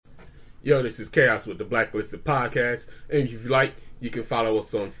Yo, this is Chaos with the Blacklisted Podcast. And if you like, you can follow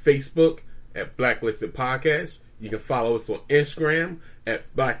us on Facebook at Blacklisted Podcast. You can follow us on Instagram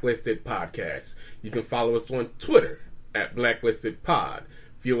at Blacklisted Podcast. You can follow us on Twitter at Blacklisted Pod.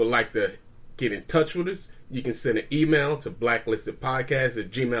 If you would like to get in touch with us, you can send an email to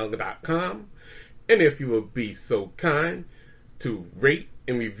blacklistedpodcast@gmail.com. And if you would be so kind to rate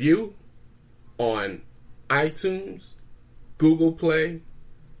and review on iTunes, Google Play,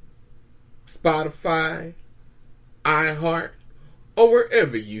 Spotify, iHeart, or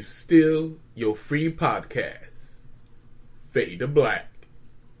wherever you steal your free podcasts. Fade to Black.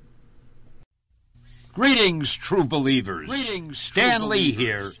 Greetings, true believers. Stan Lee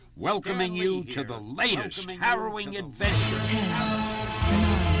here, welcoming you to the latest harrowing adventure. 10,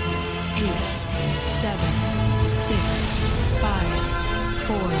 9, 8, 7, 6, 5,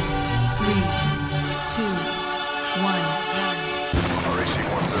 4, 3, 2, 1.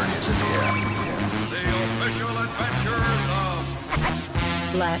 RAC-130 is in the air. The official adventures of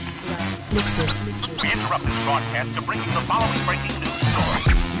Blacklisted. We interrupt this broadcast to bring you the following breaking news story.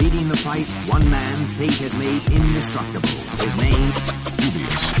 Leading the fight, one man fate has made indestructible. His name,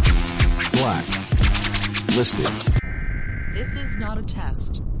 Dubious. Blacklisted. This is not a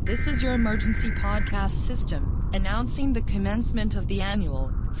test. This is your emergency podcast system, announcing the commencement of the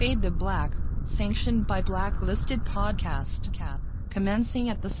annual Fade the Black, sanctioned by Blacklisted Podcast. Commencing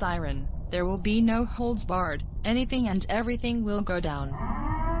at the siren, there will be no holds barred. Anything and everything will go down.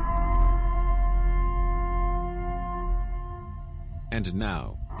 And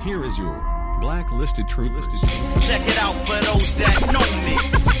now, here is your Blacklisted Troopers. Check it out for those that know me.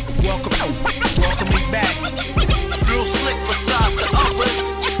 Welcome me back. Real slick besides the others.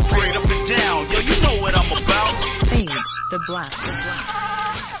 Straight up and down, yo, you know what I'm about. Fade the Black.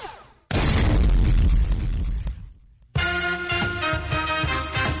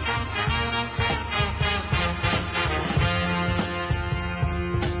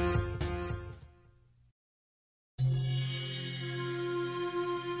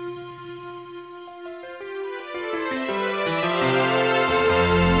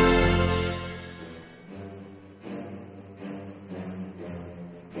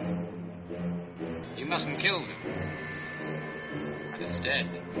 You mustn't kill him. Instead,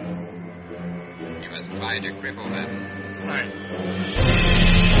 you must try to cripple them. right.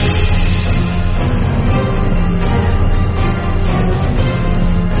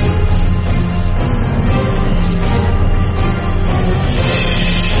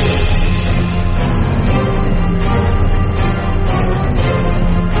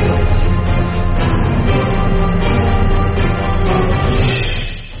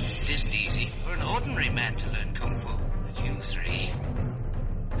 It isn't easy for an ordinary man to learn Kung Fu, but you three,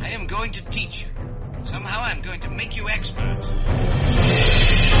 I am going to teach you. Somehow I'm going to make you experts.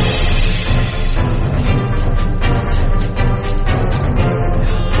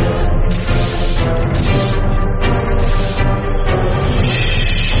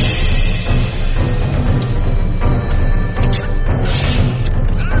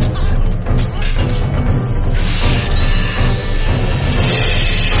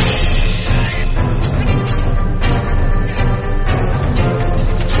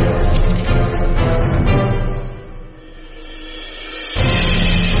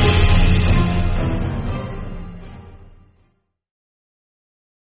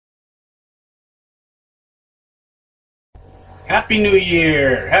 Happy New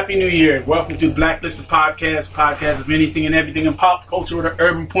Year! Happy New Year! Welcome to Blacklisted Podcast of anything and everything in pop culture with an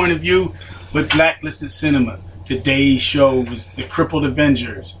urban point of view with Blacklisted Cinema. Today's show was The Crippled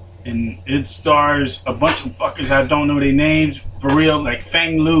Avengers, and it stars a bunch of fuckers I don't know their names for real, like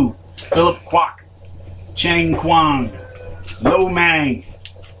Fang Lu, Philip Kwok, Chang Kwang, Lo Mang,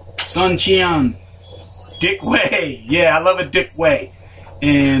 Sun Chian, Dick Wei. Yeah, I love it, Dick Wei.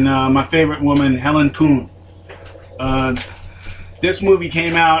 And my favorite woman, Helen Poon. This movie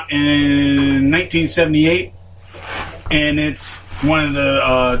came out in 1978, and it's one of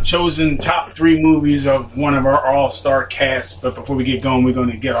the chosen top 3 movies of one of our all-star casts. But before we get going, we're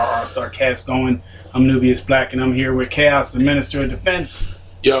going to get our all-star cast going. I'm Nubius Black, and I'm here with Chaos, the Minister of Defense.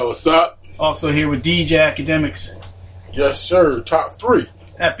 Yo, what's up? Also here with DJ Academics. Yes, sir. Top 3.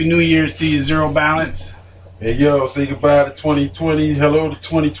 Happy New Year's to you, Zero Balance. Hey, yo, say goodbye to 2020. Hello to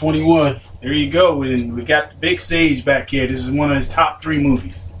 2021. There you go. And we got the Big Sage back here. This is one of his top 3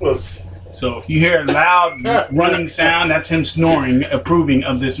 movies. So if you hear a loud running sound, that's him snoring, approving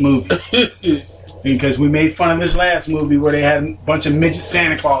of this movie. Because we made fun of this last movie where they had a bunch of midget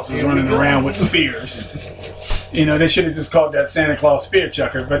Santa Clauses running around with spears. You know, they should have just called that Santa Claus spear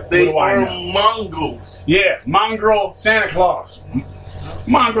chucker, but They what do I are know? Mongols. Yeah, mongrel Santa Claus.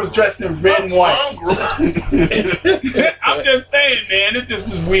 Mongrels dressed in red and white. I'm just saying, man, it just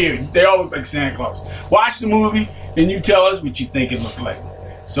was weird. They all look like Santa Claus. Watch the movie, and you tell us what you think it looked like.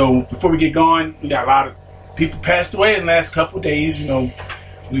 So before we get going, we got a lot of people passed away in the last couple of days. You know,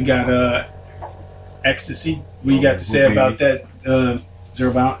 we got Ecstasy. What you got to say about that,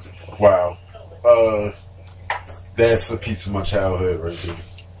 Zero Balance? Wow. That's a piece of my childhood right there.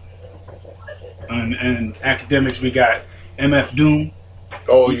 And academics, we got MF Doom.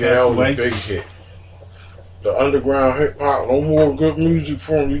 Oh, He yeah, that passed was away. a big hit. The underground hip hop, no more good music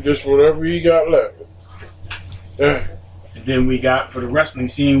from you, just whatever you got left. Yeah. And then we got, for the wrestling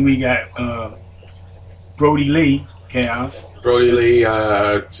scene, we got Brody Lee, Chaos. Brody Lee,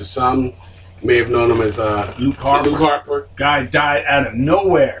 to some, may have known him as Luke Harper. Luke Harper. Guy died out of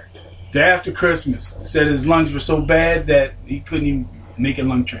nowhere. Day after Christmas. Said his lungs were so bad that he couldn't even make a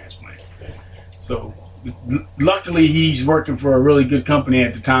lung transplant. So, luckily he's working for a really good company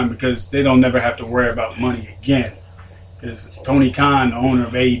at the time because they don't never have to worry about money again. Because Tony Khan, the owner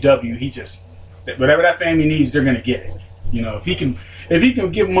of AEW, he just, whatever that family needs, they're going to get it. You know, if he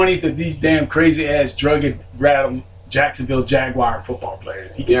can give money to these damn crazy ass drug-rattled Jacksonville Jaguar football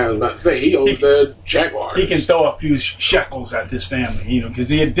players. I was about to say, he owns the Jaguars. He can throw a few shekels at this family, you know, because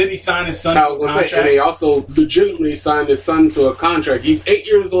didn't he sign his son I to a was gonna contract? say, and they also legitimately signed his son to a contract. He's 8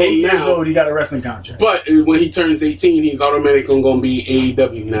 years old 8 now. years old, he got a wrestling contract. But when he turns 18, he's automatically going to be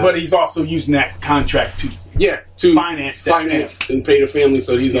AEW now. But he's also using that contract to finance that family. And pay the family,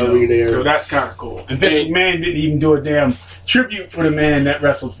 so he's already there. So that's kind of cool. And Vince McMahon didn't even do a damn tribute for the man that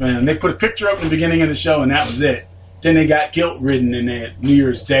wrestled for him. They put a picture up in the beginning of the show, and that was it. Then they got guilt-ridden, and then New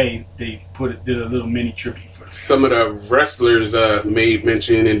Year's Day, they did a little mini tribute for him. Some of the wrestlers made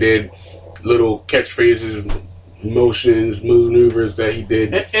mention and did little catchphrases, motions, maneuvers that he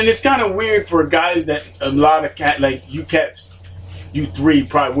did. And it's kind of weird for a guy that a lot of you three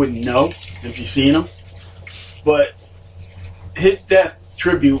probably wouldn't know if you've seen him. But his death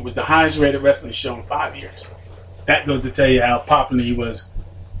tribute was the highest rated wrestling show in 5 years. That goes to tell you how popular he was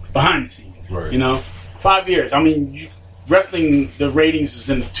behind the scenes. Right. You know, 5 years. I mean, wrestling, the ratings is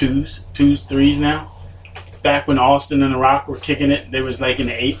in the twos, threes now. Back when Austin and The Rock were kicking it, they was like in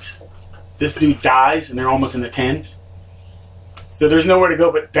the 8s. This dude dies, and they're almost in the 10s. So there's nowhere to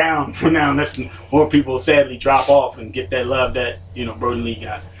go but down from now, unless more people sadly drop off and get that love that, you know, Brody Lee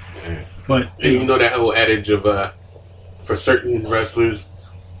got. But and you know that whole adage of for certain wrestlers,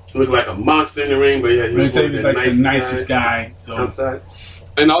 look like a monster in the ring, but yeah, he was like the nicest guy. So. Outside.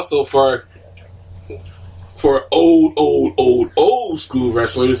 And also for old school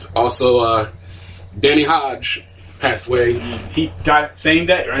wrestlers, also Danny Hodge passed away. He died same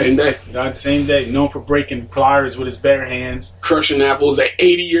day, right? Same day. He died the same day. Known for breaking pliers with his bare hands. Crushing apples at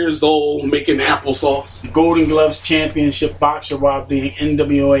 80 years old, making applesauce. Golden Gloves championship boxer while being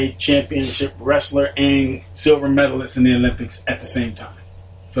NWA championship wrestler and silver medalist in the Olympics at the same time.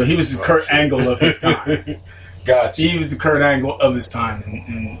 So he was the Kurt Angle of his time. Gotcha. He was the Kurt Angle of his time.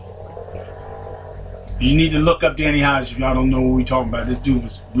 And you need to look up Danny Hodge if y'all don't know what we're talking about. This dude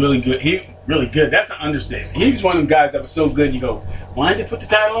was really good. Really good. That's an understatement. He was one of them guys that was so good, you go, why did they put the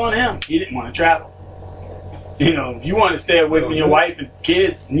title on him? He didn't want to travel. You know, if you want to stay away from your wife and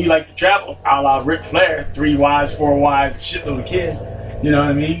kids and you like to travel, a la Ric Flair, 3 wives, 4 wives, shitload of kids. You know what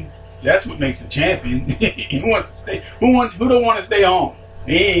I mean? That's what makes a champion. He wants to stay. Who don't want to stay home?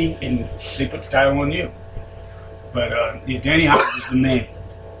 Me, and they put the title on you. But Danny Hodge is the man.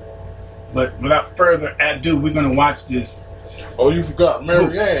 But without further ado, we're going to watch this. Oh, you forgot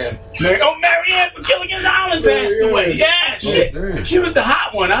Marianne. Marianne from Gilligan's Island passed away. Yeah, she was the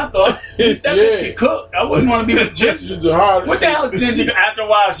hot one, I thought. That bitch could cook. I wouldn't want to be with Ginger. What the hell is Ginger? After a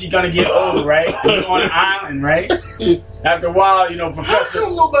while, she's going to get old, right? She's on an island, right? After a while, you know, Professor... How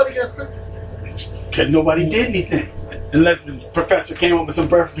come nobody got fit? Because nobody did anything. Unless the professor came up with some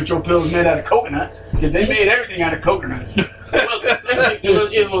birth control pills made out of coconuts. Because they made everything out of coconuts. I think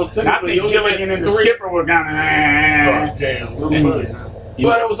Gilligan and the skipper were kind of...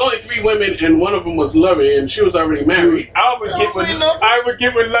 But it was only 3 women, and one of them was Lovey, and she was already married. I would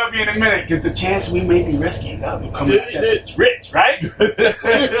get with Lovey in a minute, because the chance we may be risking Lovey coming out that's rich, right?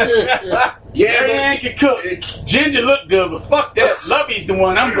 Yeah, Marianne can cook. Ginger looked good, but fuck that. Lovey's the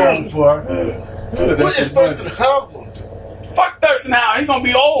one I'm going for. What is Thurston Howell going to do? Fuck Thurston Howell. He's going to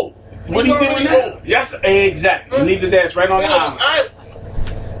be old. What he doing now? Yes, exactly. Leave his ass right on the island.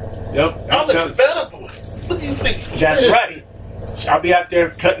 Yep. I'm expendable. What do you think? That's right. I'll be out there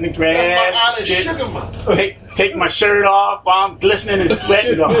cutting the grass. Take my shirt off while I'm glistening and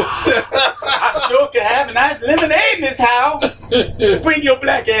sweating. Go, I sure could have a nice lemonade, Miss Howell. Bring your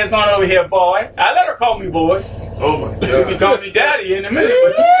black ass on over here, boy. I let her call me boy. Oh my You can God. call me daddy in a minute,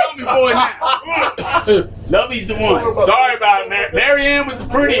 but you can call me boy now. Lovey's the one. Sorry about it. Mary Ann was the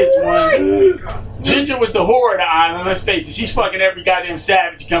prettiest one. Ginger was the whore of the island, let's face it. She's fucking every goddamn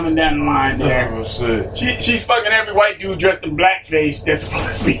savage coming down the line there. Oh, shit. She's fucking every white dude dressed in blackface that's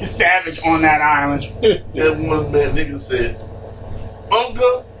supposed to be a savage on that island. That one man nigga said,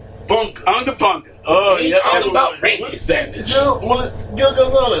 Unga Bunga. Unga Bunga. Oh, yeah. That's about Randy Savage.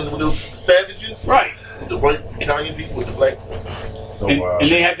 Gilligan's Island with those savages. Right. With the white Italian people with the black. And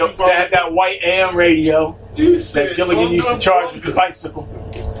they had that white AM radio that Gilligan used to charge with the bicycle.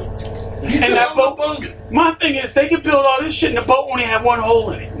 And that boat, my thing is, they could build all this shit and the boat only had one hole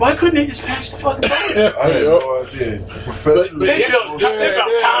in it. Why couldn't they just patch the fucking boat? I had no idea. Professor. They built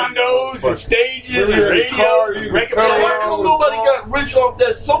condos and stages and radios and record players. Why come nobody got rich off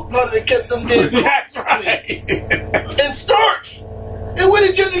that soap powder that kept them dead? That's right. And starch. And where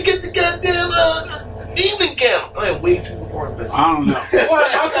did you get the goddamn evening gown? I am way too far invested. I don't know.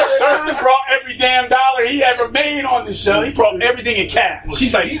 Thurston brought every damn dollar he ever made on the show. He brought everything in cash.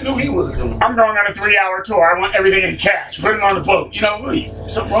 She's like, he knew he wasn't going to. I'm going on a 3-hour tour. I want everything in cash. Put it on the boat. You know, what are you,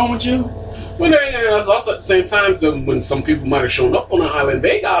 something wrong with you? Well, there's also at the same time, so when some people might have shown up on the island,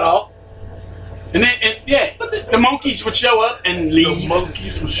 they got off. And then, the monkeys would show up and leave. The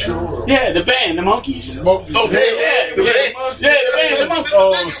monkeys would show up. Yeah, the band, the monkeys. Oh, the band. The monkeys.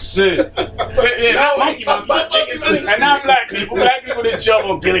 Oh, shit. Yeah, monkeys. And not black people. Black people didn't show up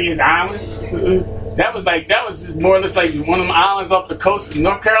on Gilligan's Island. That was more or less like one of them islands off the coast of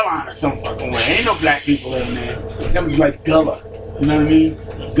North Carolina, some fucking way. Ain't no black people in there. That was like Gullah. You know what I mean?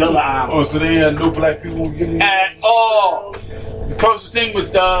 Gullah Island. Oh, so they had no black people getting at all. The closest thing was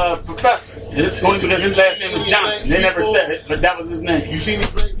the professor. It's only because his last name was Johnson. They never said it, but that was his name. You seen these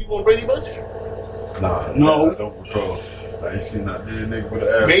black people on Brady Bunch? Nah, no. I don't recall. I ain't seen that nigga with an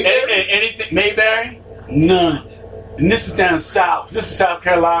ass. Anything? Mayberry? None. And this is down south. This is South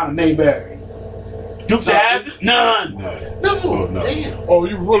Carolina, Mayberry. Dukes of Hazzard? None. No. Oh,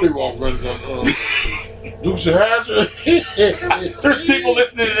 you really want Dukes of Hazzard? There's people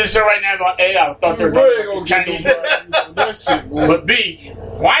listening to this show right now going, A, I thought they were really Chinese. But B,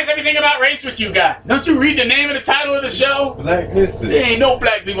 why is everything about race with you guys? Don't you read the name of the title of the show? Blacklisted. There ain't no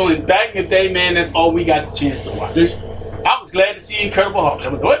black people in back in the day, man. That's all we got the chance to watch. I was glad to see Incredible Hulk.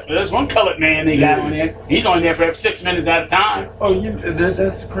 There's one colored man they got on there. He's on there for 6 minutes at a time. Oh,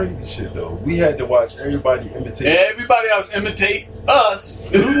 that's crazy shit, though. We had to watch everybody imitate. Everybody else imitate us.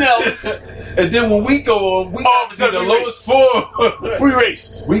 Who knows? And then when we go on, we got to be the lowest form. We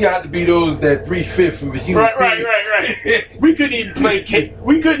racist. We got to be those that 3/5 of a human being. Right. We couldn't even play.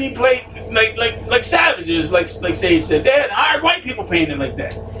 We couldn't even play like savages. Like say he said, they had hired white people playing it like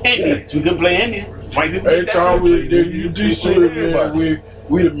that. Indians. We couldn't play Indians. White people. Every time we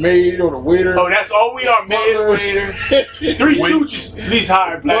the maid or the waiter. Oh, that's all we are, maid or waiter. Three Stooges. These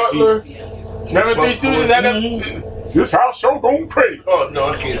hired black people. Remember Three Stooges? This house show going crazy. Oh no,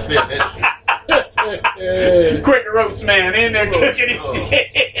 I can't say that. Quaker Oats man in there cooking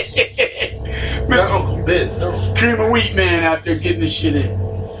his shit. Uncle Ben, no. Cream of wheat man out there getting his shit in.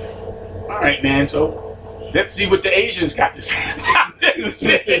 All right, man. So let's see what the Asians got to say about this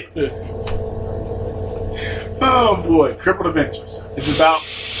shit. Oh boy, Crippled Adventures. It's about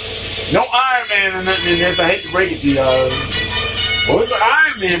no Iron Man or nothing in this. I hate to break it to y'all. What's the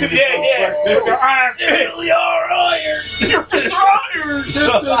Iron Man? Yeah. The Iron Man. Really are iron. You're Mr. Iron. This is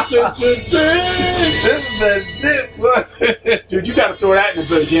that shit. Dude, you gotta throw that in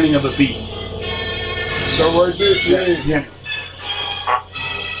the beginning of a beat. So right there, yeah.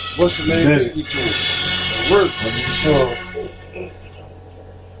 What's the name? Where's sure.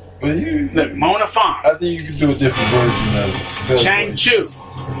 But look, Mona Fong. I think you can do a different version of it. Chang Chu.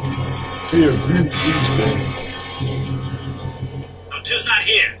 So Two's not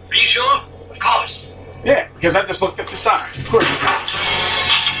here. Are you sure? Of course. Yeah, because I just looked at the sign. Of course it's not.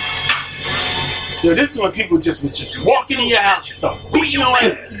 Yo, this is when people would just walk into your house and start beating your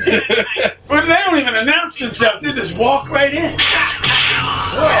ass. But they don't even announce themselves. They just walk right in.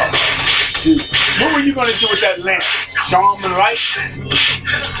 Dude, what were you going to do with that lamp? Charm and light?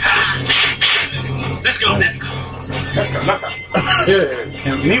 Let's go. Let's go.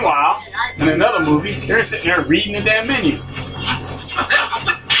 And meanwhile, in another movie, they're sitting there reading the damn menu.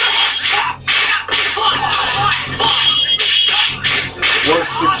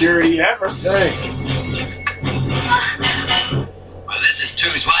 Worst security ever. Well, this is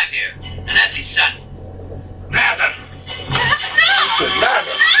Two's wife here, and that's his son. Grab them.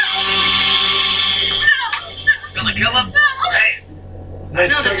 Gonna kill him? Hey, I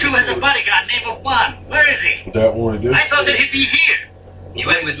know that Two has a bodyguard named One. Where is he? That one, I thought that he'd be here. You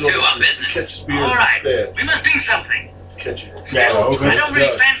went with 2 on business. Catch spears All right, instead. we must do something. Catch it. Yeah, okay. I don't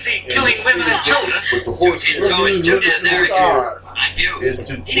really fancy killing women and children. With the horse, Too dead there, my view. is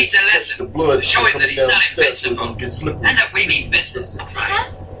to He needs a catch lesson. the blood To show him that he's not down the steps so it invincible. don't get slippery. And that we mean business. Right.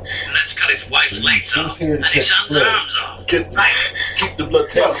 Let's cut his wife's legs off and his son's arms off. Right. Keep the blood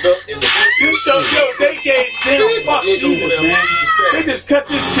tangled up in the This show, they gave zero fucks either, man. They just cut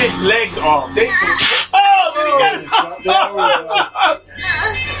this chick's legs off. They just, then he got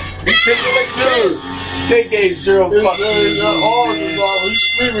He took it like two. They gave zero fucks. He's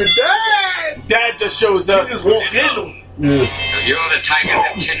screaming, Dad! Dad just shows up. He just walks in them. So you're the Tigers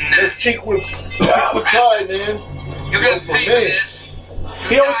of Chinna. That's Chink with tie, man. You're going to pay for this.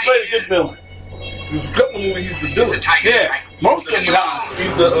 He always played a good villain. There's a couple movies he's the villain. Yeah, most of them.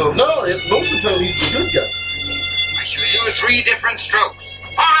 He's the, most of the time he's the good guy. I show you 3 different strokes.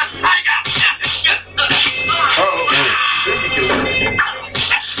 For a tiger!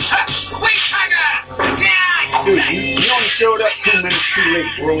 Wait, tiger! Yeah, Dude, he only showed up 2 minutes too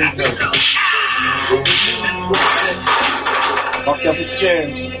late. Fucked up his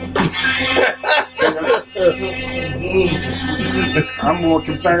chairs. I'm more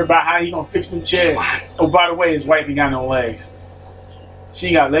concerned about how he gonna fix them chairs. Oh, by the way, his wife ain't got no legs. She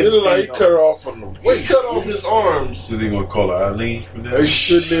ain't got legs. It look like he cut off on them. He cut off his arms. So they gonna call her Eileen for that? He's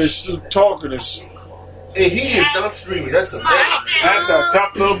sitting there still talking and shit. And he is not screaming. That's a man. That's a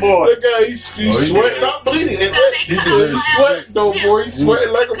tough little boy. That guy, he's sweating. Stop bleeding. He deserves sweating, though, boy. He's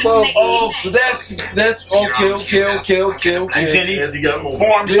sweating like a motherfucker. Oh, so that's okay. And then he As he got more.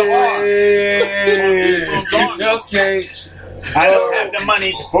 forms the arm. Yeah. Okay. I don't have the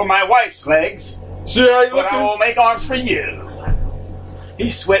money for my wife's legs, See how he but I looking? will make arms for you.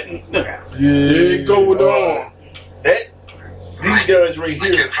 He's sweating. Look at him. There you go with the arm. These guys right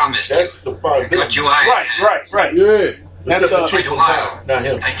Like here, I promised that's the five you. Got you iron. Right. Yeah. That's Except for quite Chick a while. Not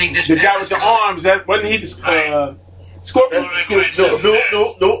him. I think this The man guy was with the gone. arms, that wasn't he the Scorpion? That's the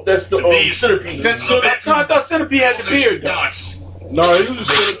Scorpion. No, that's the centipede. I thought Centipede had the beard though. No, he was a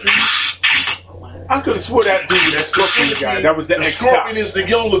centipede. I could have swore that dude was that Scorpion guy. That was the The ex-cop. Scorpion is the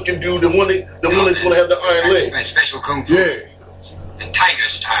young looking dude, the one that's gonna have the iron leg. My special kung fu. Yeah. The tiger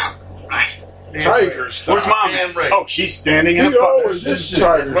style. Right. Tiger style. Where's Mom? Damn right. Oh, she's standing in He a bucket. always this shit.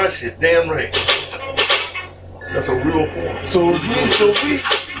 That's my shit. Damn right. That's a real form. So we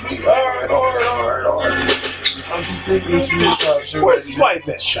all right. I'm just thinking this music. Where's his wife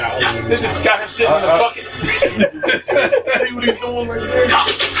at? This just got him sitting in a bucket. See what he's doing right there?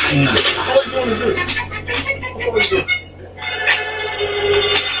 What he's doing is this. What he's doing?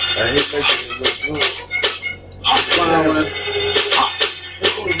 I hate making it look good.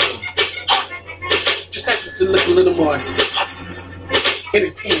 Just have to look a little more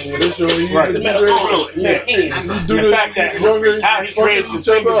entertaining. Right. The metal arms, the metal hands. The fact that how he created the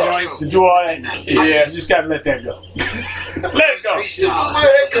finger joints to do all that, yeah, you just gotta let that go. Let it go.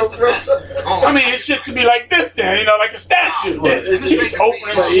 I mean, his shit should be like this then, like a statue. He's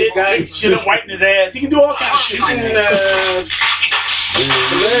opening shit, taking shit up, wiping his ass. He can do all kinds of shit. You can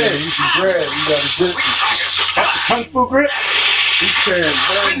grab. You gotta grip. That's a kung fu grip. He's tearing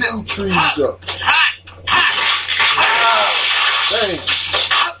brand new trees up. Dang.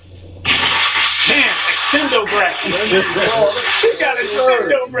 Damn, extendo grab. He got an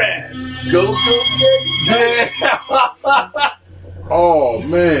extendo grab. Go, Oh,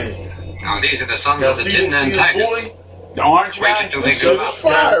 man. Now these are the sons of the Tin Man Tiger. Boy? The orange Wait guy? until they He's on come out.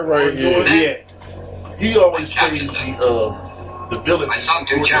 fire right here. Yeah. He always plays the villain. My son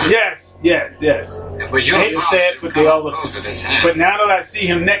too, John. Yes. It was I your hate to fault. say it, but they all look the Close with same. his hand. But now that I see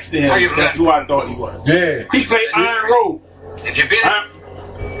him next to him, that's who I thought he was. Yeah. He played Iron Robe. If you beat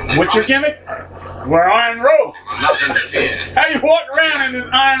it, What's your gimmick? Wear Iron Robe. will not interfere. How you walk around in this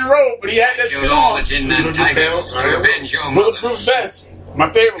Iron Robe, but he had that Kill shit all the on. Tin Man Tigers to revenge your mother. Bulletproof vest. My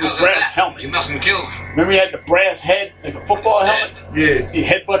favorite was Because of brass that, helmet. You mustn't kill them. Remember he had the brass head, like a football helmet? Yeah. He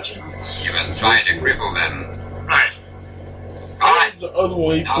headbutt you. You must try to cripple them. Right. All right. The other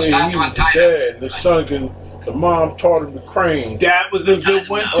one he Now played, stop he to was the untie dad. The son can, the mom taught him the crane. That was a good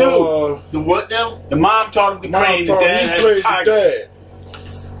one too. The what now? The mom taught him the Mom crane, the taught him, dad he had played the the tiger. dad.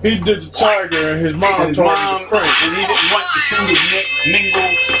 He did the tiger and his mom And his taught mom, him the crane. and he didn't want the two to mingle,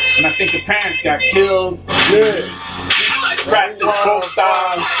 and I think the parents got killed. Yeah. He practiced both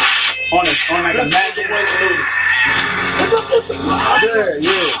styles on like a mat. Yeah.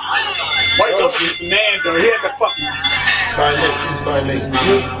 White Lotus was the man though. He had the fucking. He's by name.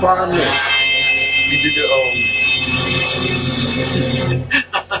 Good 5 minutes. He did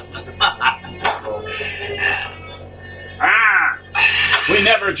We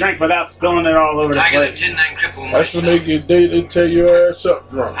never never drank without spilling it all over the Tiger the place. Tin Man cripple That's when myself. they tear your ass up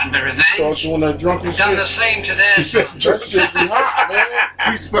drunk. And the revenge? Start doing that drunken Done the shit. same to their sons. That shit be hot, man.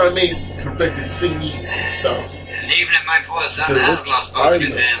 He's probably perfected singing stuff. And even if my poor son has lost both I of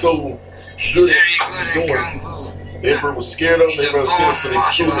his was hands, so he's good very at good at doing. kung fu. Everyone was scared of him. Everyone was scared, so they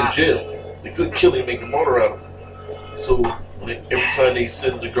threw him in jail. They couldn't kill him, make a martyr out of him. So every time they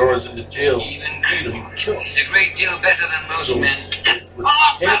send the guards into jail, he would kill him. He's a great deal better than most So, men. with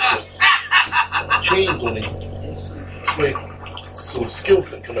handcuffs, chains on him, wait, so his skill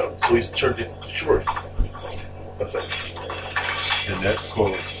couldn't come out. So he's turned it short. That's it. And that's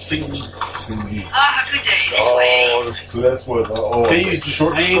called singing. Ah, good day. This way. Oh, so that's what. They use the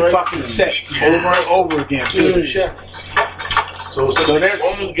same fucking sets over and over again too. So there's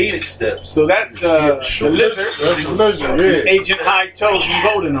elongated steps. So that's the lizard, That's the lizard, yeah. Agent High Toe from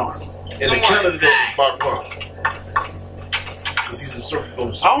Golden Arm. And in Canada, that's Bob Ross. Because he's in circle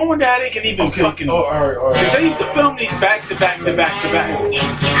on the I wonder how they can even fucking. Oh, all right. Because they used to film these back to back to back to back.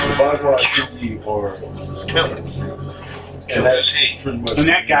 Bob Ross TV or and that's pretty much. And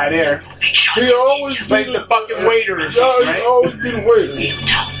that guy there, He always plays the fucking waiter or Yeah, something, he right? always be the waiter.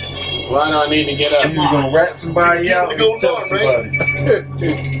 Why do I need to get up? You're gonna rat somebody out and tell somebody.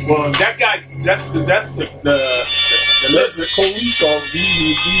 Well, that guy's that's the lizard. Police officer.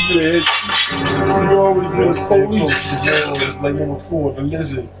 He's the head. He always was police. Like number 4, the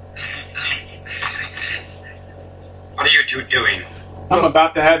lizard. What are you two doing? I'm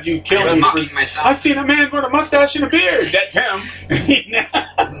about to have you kill I'm me. mocking myself. I seen a man with a mustache and a beard. That's him.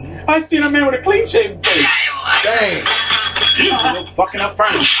 I seen a man with a clean shaven face. Dang. Fucking up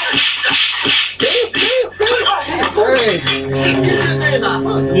front.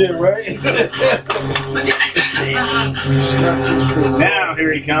 Yeah, right? Now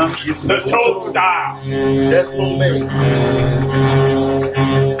here he comes. The total style. That's no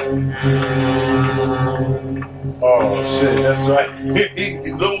Oh shit, that's right.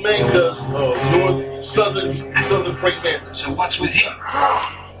 Lil Mang does north, southern freight mantle. So what's with him?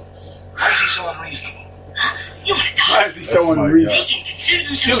 Why is he so unreasonable? Why is he so unreasonable?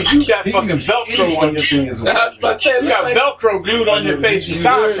 Dude, you got fucking Velcro on your face. I was about to say, You got Velcro glued on your face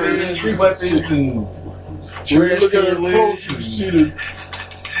besides see weapons and When you look at her clothes, you see the.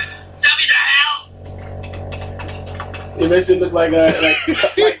 It makes it look like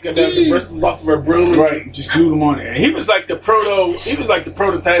the bristles off of her broom, right? Just glued them on there. He was like the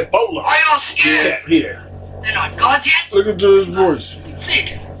prototype bowler. Are you all scared? Here. They're not gods yet. Look into his voice.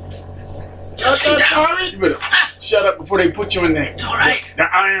 Think. You better shut up before they put you in there. All right. The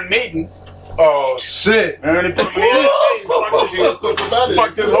Iron Maiden. oh shit. And they put him in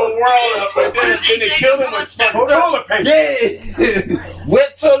fucked his whole world up, but then they killed him with fucking toilet paper. Yeah.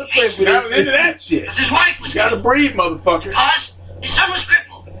 Wet toilet paper. That was into that shit. His wife was You gotta breathe, motherfucker. because his son was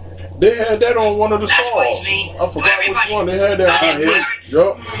crippled. They had that on one of the That's what songs. he's mean. I forgot which Everybody. one. They had that on here.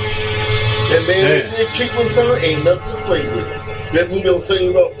 Yup. That man in there, Chick Quinton, ain't nothing to play with. That movie I'm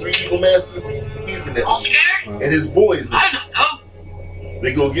saying about 3 Evil Masters, he's in that. All scared? And his boys, I don't know.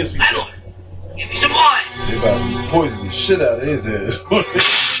 they go against each I other. don't. Give me some wine. They about to poison the shit out of his ass. Fuck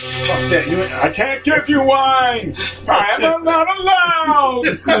that. I can't give you wine. I am not allowed.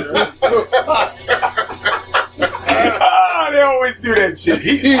 They always do that shit.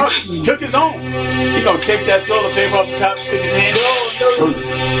 He took his own. He gonna take that toilet paper off the top, stick his hand.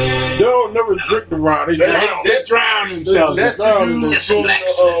 They don't never drink the wine. They drown themselves. That's the dude Just from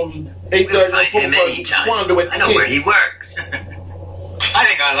relax. the 8,000 Find him anytime. I know where he works. I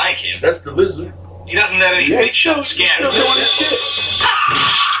think I like him. That's the lizard. He doesn't let any Yeah, big show scare still him. doing his shit.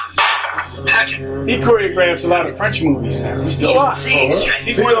 He choreographs a lot of French movies now. He's still alive. Seeing straight.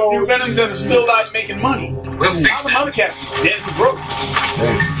 He's one of the few Venoms that are still alive making money. We'll fix All the that. other cats is dead and broke.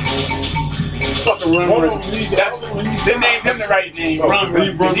 Fucking Run. That's they named him the right name. Run. He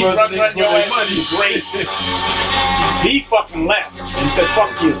run your ass. He's great. He fucking left and said fuck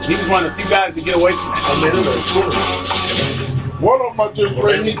you. He was one of the few guys to get away from that. One of them I just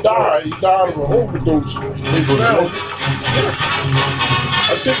read, he died. He died of an overdose. It sounds.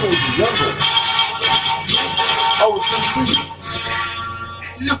 I think it was younger. I was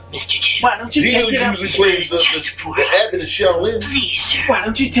 23. Look, Mr. Jim. Why don't you He take it out? usually plays the abbot of Shaolin. Please, sir. Why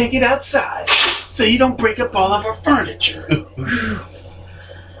don't you take it outside so you don't break up all of our furniture? Your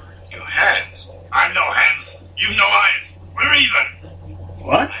hands. I have no hands. You've no eyes. We're even.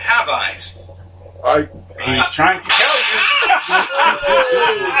 What? I have eyes. He's trying to tell you.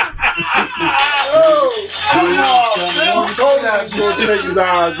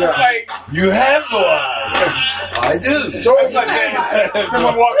 You have no eyes. I do. It's like saying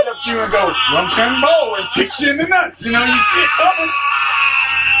someone walks up to you and goes, Rumshambo, and kicks you in the nuts. You know, you see it coming.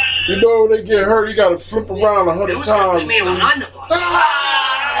 You know when they get hurt, you gotta flip around 100 times. Me when I'm the boss.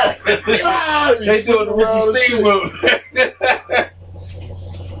 They doing the Ricky Steamboat.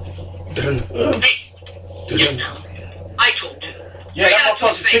 Hey, just now. I told you. Yeah, that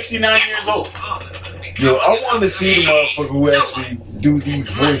motherfucker's 69 years old. Yo, I want to see the motherfucker who actually do these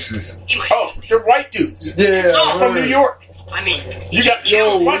voices. Oh, they're white dudes. Yeah, from New York. I mean, you got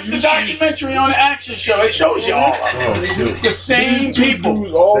watch the documentary on the action show. It shows you all of them. The same people.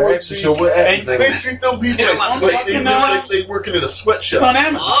 The action show. What And Makes me feel people like they working in a sweatshop. It's on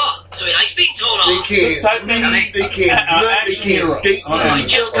Amazon. Oh, so he likes being told off. They can't skate. I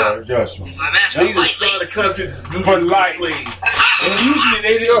just got. If I'm asked for They just signed a contract for life. And usually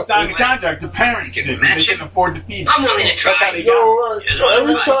they didn't sign the contract. The parents did. They couldn't afford to feed them. I'm willing to try. That's how they got it. So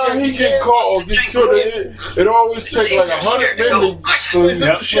every time he get caught or get killed, it always takes like 100 minutes. So he's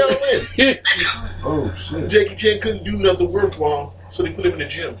up to Shaolin. Oh shit. Jackie Chan couldn't do nothing worthwhile, so they put him in the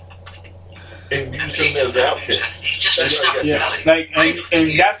gym and used him as an outcast. Yeah, like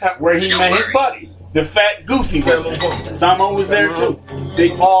and that's where he met his buddy, the fat goofy one. Samo was there too.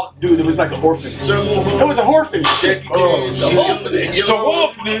 They all, dude, it was like an orphanage. It was a orphanage. Oh, it's an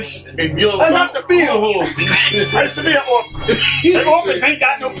orphanage. And I used to be a orphanage. I used to be an orphanage. The orphans ain't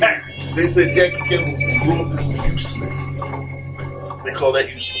got no parents. They said Jackie Chan was useless. They call that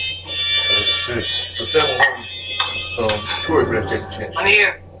useless. So Sammo Hung choreographed Jackie Chan. I'm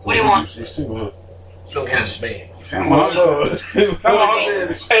here. What do you want? Sammo Hung's man. Sammo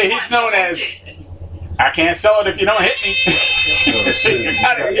Hung, hey, he's known as, I can't sell it if you don't hit me. You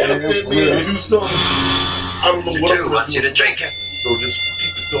gotta get That him. man do something. I don't know what I'm wants you to drink it. So just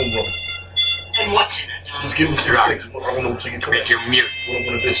keep the film running. And what's in it? Just give him some sticks. I don't know until you come back. You're mute. What I'm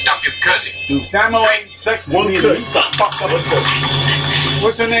gonna do. Stop your cussing. Dude, Sammo ain't sexy. One cut. He's got fucked up.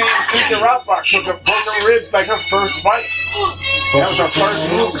 What's her name? Cynthia Rothrock took her broken ribs like her first fight. That was her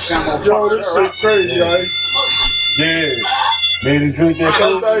first move. Sammo. Yo, this shit crazy, right? Yeah. Made him drink that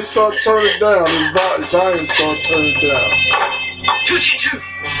Once I start turning down, his volume start turning down. Juicy too.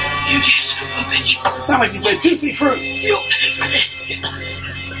 You just son of a bitch. Sound like you said juicy fruit. You'll pay for this.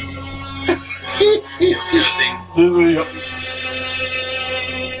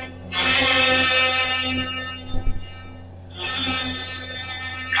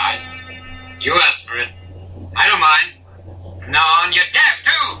 Right. You asked for it. I don't mind. From now on, you're deaf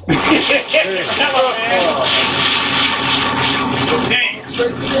too.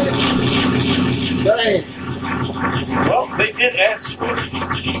 Dang. Well, they did ask for it.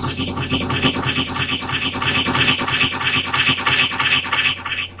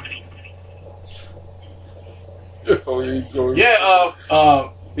 Yeah,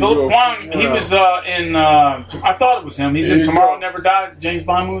 Philip Kwong, he was in, I thought it was him. He's in Tomorrow Never Dies, the James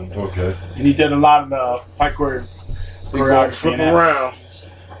Bond movie. Okay. And he did a lot of fight choreography. Flip around.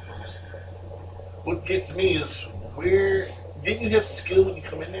 What gets me is where didn't you have skill when you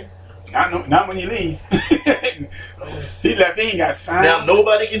come in there? Not when you leave. He left. He ain't got sound. Now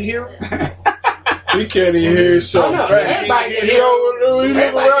nobody can hear him. He can't even hear himself. Everybody can hear him. Yo, he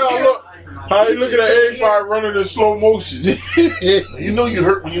look around. Look how he looking at everybody running in slow motion. You know you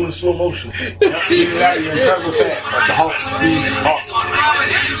hurt when you in slow motion. You're incredible fast, like the Hulk, Steve, awesome.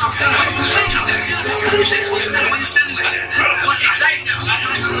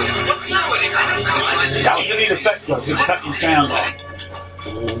 That was a neat effect, though. Just cutting the sound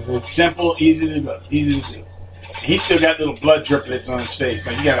off. Simple, easy to do. He still got little blood driplets on his face.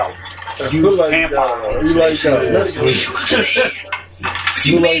 Like, he got a huge tampon on his face.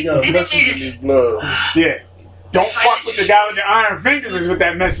 You like got message in his blood. Yeah. Don't fuck with the guy with the iron fingers is what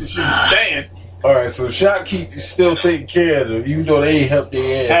that message should be saying. Alright, so Shopkeep is still taking care of them, even though they ain't helped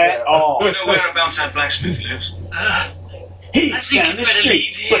their ass At all. We know whereabouts that blacksmith lives. He's down the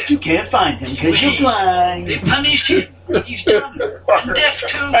street, but you can't find him because you're blind. They punished him. He's dumb and deaf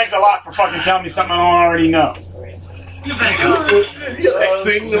too. Thanks a lot for fucking telling me something I don't already know. You better go.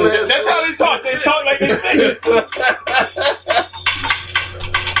 That's how they talk. They talk like they sing.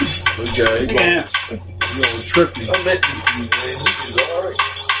 Okay, Yeah. trippy. I met this dude, man. He's alright.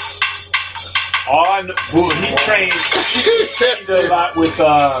 All I know, well, he trained a lot with,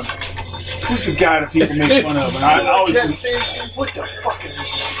 who's the guy that people make fun of? And I always what the fuck is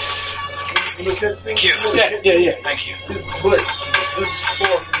his name? You know Cat Stevens? Yeah. Thank you. His butt is this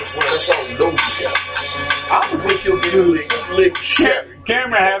far from the point. That's all he knows he got. I was like, he'll get his leg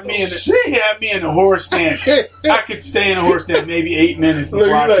Camera had me in the horse stance. I could stay in a horse stance maybe 8 minutes before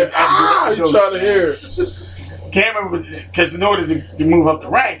Look, I he's could. like, you trying to hear it. Camera, because in order to move up the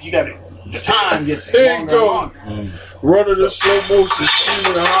rank, you got to. The time gets There you longer go. and longer. Running in slow motion,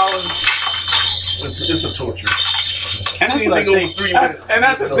 screaming and hollering. It's a torture. And that's what I think. And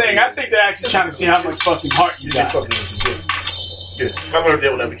that's the thing. I think they're actually trying to see how much fucking heart you got. Yeah, I learned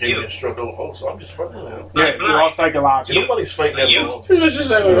that when I became an instructor. Oh, so I'm just fucking around. Yeah, it's all psychological. Nobody's fighting that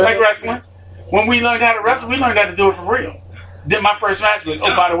long. Like wrestling. When we learned how to wrestle, we learned how to do it for real. Then my first match was,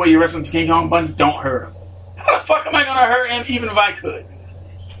 oh, by the way, you're wrestling to King Kong Bundy, don't hurt him. How the fuck am I gonna hurt him even if I could?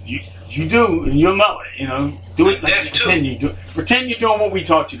 You do, and you'll know it, you know. Do it like pretend you do. Pretend you're doing what we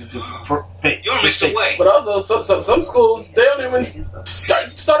taught you to do for fake. You're Mr. Way. But also, some schools, they don't even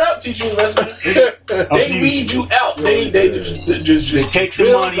start out teaching you wrestling. They weed you out. They just take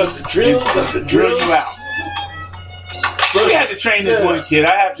the money, drill you out. We had to train this one kid.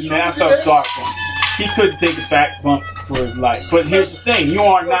 I have to admit, I felt sorry for him. He couldn't take a back bump for his life. But here's the thing, you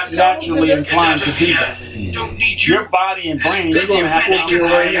are not naturally inclined to do that. Your body and brain, you're going to have to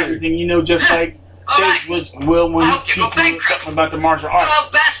learn everything you know, just like Sage will when he's teaching you something about the martial arts.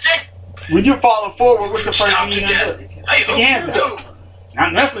 When you're falling forward, what's the first thing you're going to do? Stick your hands out. Not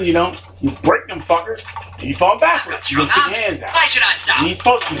in wrestling, you don't. You break them fuckers, and you fall backwards. You stick your hands out. Why should I stop? And he's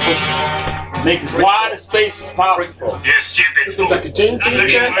supposed to be pushing. Make as wide a space as possible. You're stupid. It's like a gym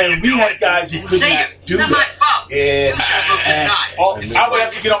teacher. And we had guys who could not do that. Yeah. I would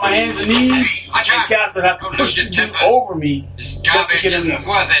have to get on my hands and knees, and Cass would have to push the dude over me just to get him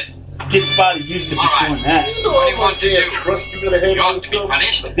get his body used to just doing that. What do you want to do? Trust you gonna have yourself.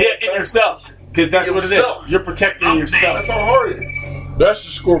 Yeah, in yourself. Because that's what it is. You're protecting yourself. That's how hard it is. That's the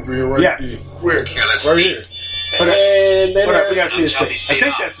scorpion right there. Where? Right here. And then we gotta see his face. I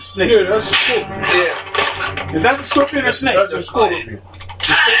think that's a snake. Yeah, that's a scorpion. Yeah. Is that a scorpion or a snake? That's a scorpion.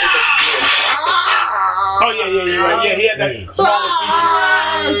 Oh yeah, you're right. Yeah, he had that smaller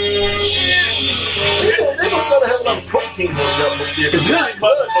They must not have enough protein on that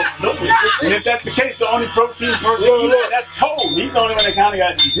one. And if that's the case, the only protein person that's Toad. He's the only one that kind of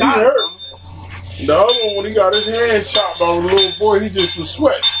got some He size. hurt. The other one, when he got his hand chopped by a little boy, he just was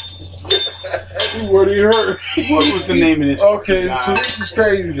sweating. What he hurt. What was the name of this? Okay, so this is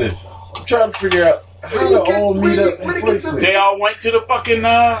crazy then. I'm trying to figure out how to all meet up in place. They all went to the fucking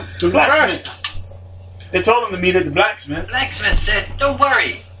blacksmith. They told him to meet at the blacksmith. Blacksmith said, don't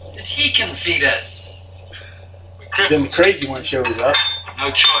worry, that he can feed us. Then the crazy one shows up. No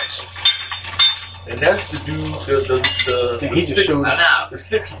choice. And that's the dude, He just showed up. the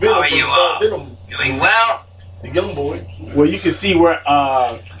sixth Venom from Venom. Doing well? The young boy. Well, you can see where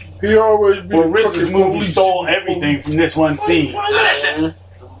he always where Riz's movie stole everything from this one scene. Listen,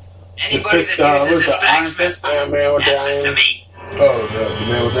 anybody that uses this blacksmith, answers to me. Oh, no, the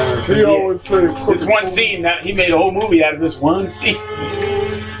man with diamond fist. He always played this one scene that he made a whole movie out of this one scene.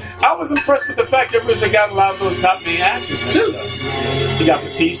 I was impressed with the fact that RZA got a lot of those top main actors. Too. He got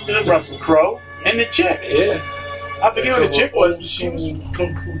Batista, Russell Crowe, and the chick. Yeah. I forget what the chick was, but she was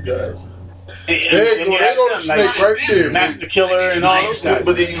Kung Fu guys. There you go, they go to Snake right there. Master Killer and all those guys.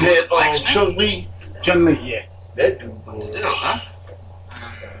 But then you had Chun-Li. Chun-Li, yeah. That dude.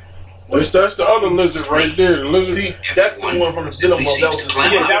 That's the other lizard right there. The lizard. See, that's the one from the Venom.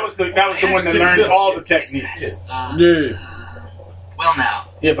 That was the one that learned all the techniques. Yeah. Well now.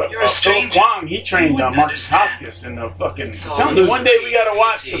 Yeah, but Philip Wong, he trained Marcus Hoskins in the fucking. I'm telling you, one day we gotta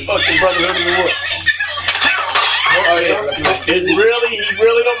watch the fucking Brotherhood of the Wood. He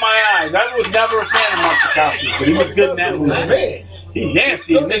really opened my eyes. I was never a fan of Marcus Hoskins, but he was good in that movie. Man, he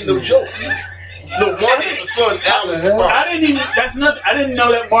nasty in this movie. No, Marcus' son, Alan. I didn't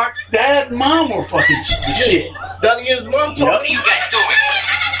know that Mark's dad and mom were fucking shit. Donnie and his mom told me. What are you guys doing?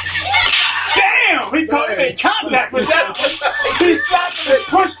 Damn! He made contact with that. He slapped him and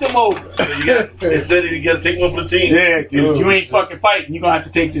pushed him over. They said you gotta take one for the team. Yeah, dude, you ain't fucking fighting. You're gonna have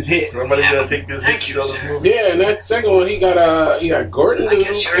to take this hit. Somebody's gotta take this hit. Yeah, and that second one, he got Gordon Liu,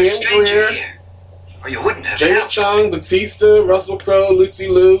 Ann Greer, Or you wouldn't have. Jamie Chung, Batista, Russell Crowe, Lucy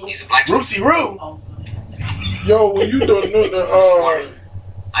Liu. Lucy Rue. Yo, when you don't know the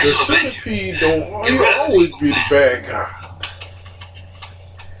centipede, don't always be the bad guy.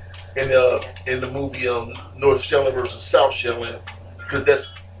 In the movie North Shelley versus South Shelley, because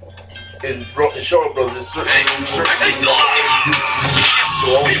that's in Shaw Brothers. It's certain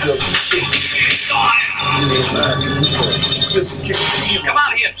so all he does is kick. Come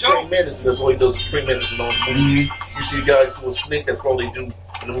out here, Joe. That's all he does. Praying mantis and all the movies. You see guys do a snake. That's all they do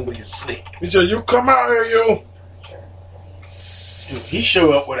in the movie is snake. He said, "You come out here, you." Dude, he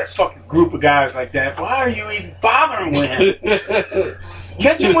showed up with a fucking group of guys like that. Why are you even bothering with him?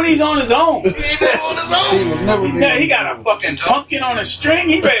 Catch him when he's on his own. He's on his own. Yeah, he got a fucking pumpkin on a string.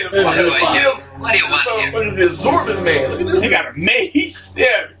 He ready to fucking fight. What do you want here? Look at this absorbent man. Look at this. He got a mace,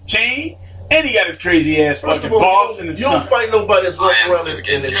 chain, and he got his crazy ass fucking boss and the You don't fight nobody that's walking around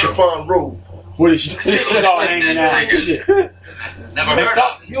in a chiffon robe. With his titties all hanging out and shit. Never heard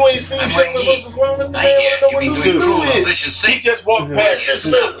of him. You ain't seen Shaolin vs. Woman? I hear you be doing delicious He things. just walked past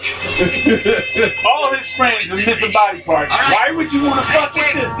all his friends is missing body parts. Why would you want to fuck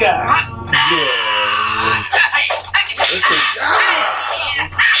with this guy?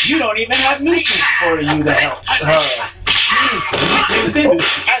 You don't even have nuisance for you to help. Nuisance.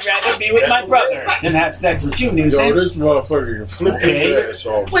 I'd rather be with my brother than have sex with you, nuisance. Yo, this motherfucker can flip his ass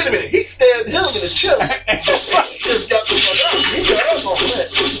off. Wait a minute, he stabbed him in the chest. He just got the fuck out. He got us on that.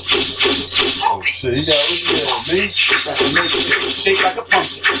 Oh shit, he got me. Shake like a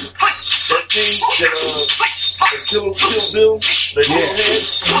pumpkin. That thing that Kill Bill, that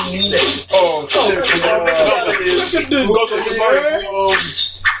head. Oh shit, look at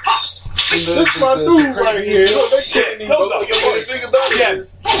this. This my dude right here. Look, they can't even Look, the thing about it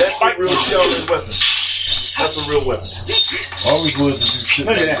is, that's a real Shaolin weapon. That's a real weapon. Always wanted to do shit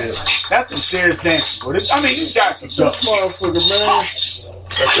Look like at that. that. That's some serious dancing. Bro. I mean, these guys can This go. motherfucker, man.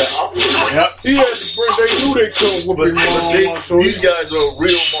 Yep. He had to bring. They knew they couldn't whoop him on. So these guys are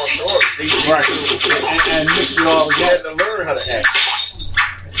real martial artists. Right. And mix it all They together. had to learn how to act.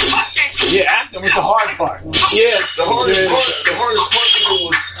 Yeah, acting was the hard part. Yeah, the hardest part was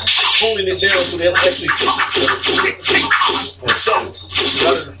holding it down so they actually kick each other. And so, a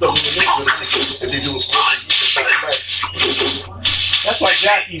lot of the stuff we make, if they do it, That's why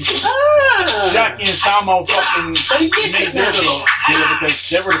Jackie and Samo fucking made their little deal because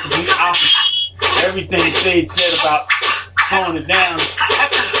they were the complete opposite. Everything Sage said about slowing it down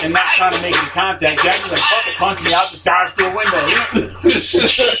and not trying to make any contact. Jackie's like, fuck it, punch me out, just dive through a window.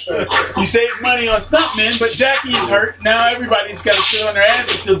 You save money on stuntmen, but Jackie's hurt. Now everybody's got to sit on their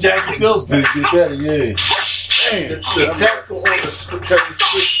ass until Jackie feels better. get better, yeah. the tassel on the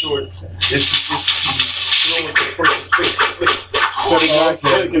switch short is throwing the person's face. So the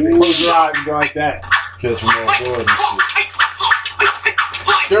guy can close your eyes and go like that. Catch him on board and shit.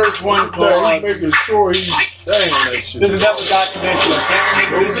 There's one He's called. making sure he's dang that shit. There's another documentary. I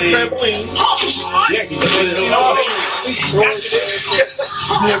can't remember his name. Trampoline.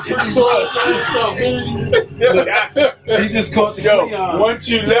 Yeah, He just caught the Cleon. Once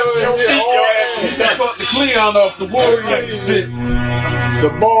you left your feet, your ass He just caught the Cleon off the wall. Yeah. Shit.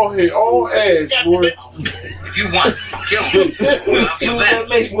 The ball hit all ass, boy. If you want, kill him. Soon that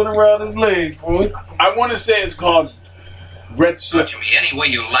lace went around his leg, boy. I want to say it's called Red Slip. Touch me any way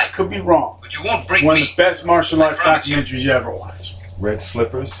you like, Could be wrong. but you won't break One of me. the best martial arts documentaries you ever watched. Red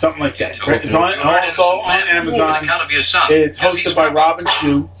slippers. Something like that. Okay. It's on, also on For the Amazon. count of your son. It's Yes, he's hosted by trouble. Robin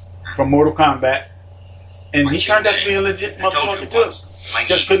Shue from Mortal Kombat. And he turned out to be a legit I told you motherfucker too. once. My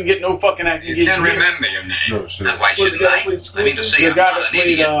Just name. couldn't get no fucking acting You gigs can't here. remember your name. No shit. Now, why shouldn't I? I mean to say The I'm guy not that an played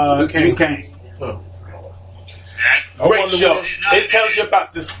idiot. Liu Kang. I Great wonder show. what- It tells you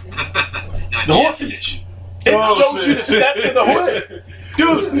about this the orphanage. It Oh, shows shit. you the steps of the orphanage.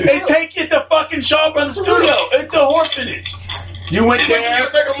 Dude, they take you to fucking Shaw Brothers Studio. It's an orphanage. You went there.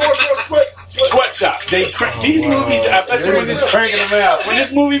 It's like a martial Sweatshop. These movies, I bet you when this when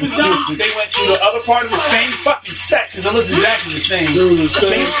this movie was done, they went to the other part of the same fucking set because it looks exactly the same. Changed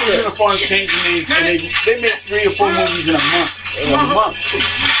the uniform, changed the names, and they made 3 or 4 movies in a month.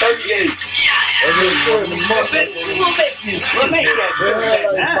 30 days. We'll make that They had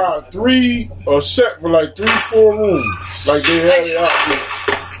shit. like about 3 or set with like 3-4 rooms. Like they had it out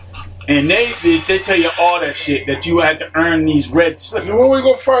there. And they tell you all that shit that you had to earn these red slips. When we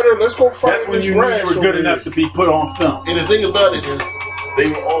go fight her, let's go fight That's her when this you knew grass you were over good here. enough to be put on film. And the thing about it is, they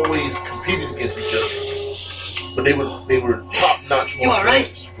were always competing against each other, but they were top notch martial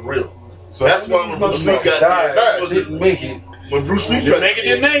artists for real. So that's why when Bruce Lee got there, didn't make it. when Bruce Lee Didn't make it,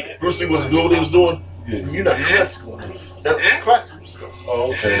 didn't make it. Bruce Lee wasn't doing what he was doing. You're not classical. That was classical stuff.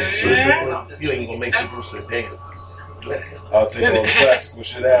 Oh, okay. So they said, well, you ain't gonna make some Bruce Lee. Damn. I'll take all the classical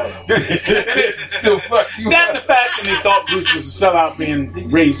shit out. Still fuck you That and up. the fact that they thought Bruce was a sellout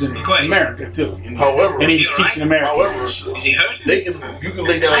being raised in America too. However, And he was teaching Americans. However, Is he hurt? you can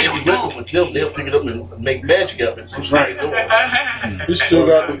lay down any weapon with them, they'll pick it up and make magic out of it. Bruce Lee ain't doing it. We still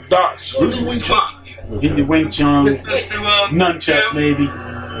got the dots. Bruce Lee He did Wing Chun, nunchucks maybe.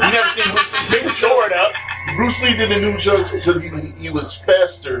 You never seen Bruce Lee pick a sword up. Bruce Lee did the new jokes because he was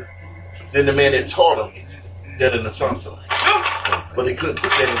faster than the man that taught him than in the Santo. But they couldn't put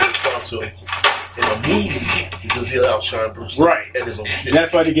that in the Santo in a movie because he'll outshine Bruce Lee Right. at his own shit. And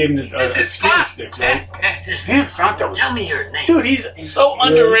that's why they gave him the skinny sticks, right? Damn, Santos. Tell me your name. Dude, he's so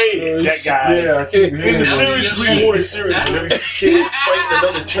underrated, that guy. Yeah, I keep In the series, Green Warrior series, whenever you see a kid fighting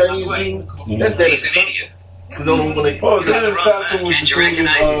another Chinese dude, that's that He's an idiot. Oh, then Sato was the dude in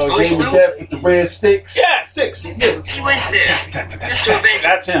Game of Death with the red sticks. Yeah, six. Yeah. He went there. Just to avenge.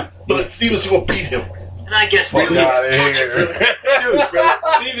 That's him. But Stevenson will beat him. And I guess Dude, Steven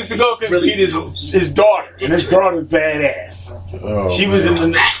Seagal couldn't beat his daughter, and his daughter's badass. Oh, she was in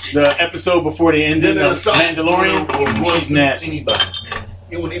the episode before the ending of Mandalorian. She's nasty.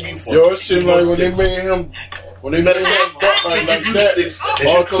 Yo, it seemed like when they made him butt like that, it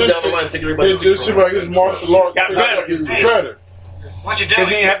just seemed like his martial arts got better. Because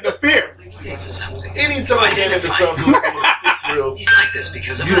he didn't have no fear. Anytime I get into something real, he's like this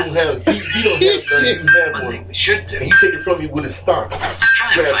because of you don't have none. You have one. We should do. And he take it from you with his thumb. Just to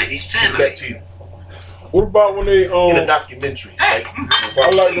try and find his family. Back to you. What about when they in a documentary? Like, I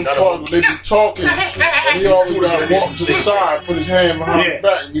like them talking. They be talking, and he always gotta walk to the side, put his hand behind his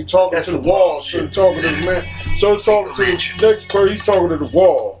back, and be talking to the wall. So talking to the man. So talking to the next person, he's talking to the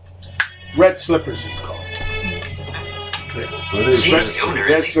wall. Red Slippers, it's called.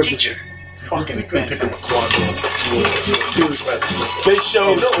 Red Slippers. Fucking fantastic. They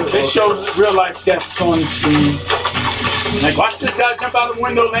showed real life deaths on the screen. Like, watch this guy jump out the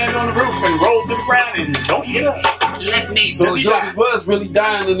window, land on the roof, and roll to the ground, and don't get up. Let me. So he was really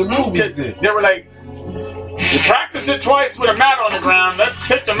dying in the movies. They were like, you practice it twice with a mat on the ground. Let's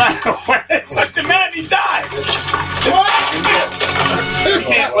take the mat away. Like the man, he died. We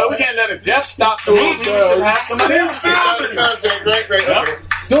can't let a death stop the movie. We should have somebody else filming it.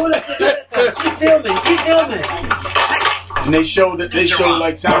 Keep filming. And they showed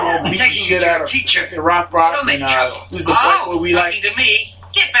like Samuel beat the shit out of Rothrock and who's the black boy we like? To me.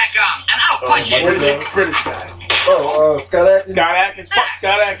 Get back on, and I'll punch you. The British guy. Scott Atkins. Fuck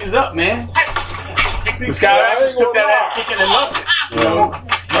Scott Atkins up, man. Scott Atkins took that ass kicking and loved it. You know?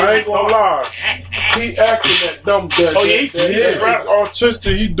 I ain't gonna lie. He acting that dumb shit. Oh, yeah, he's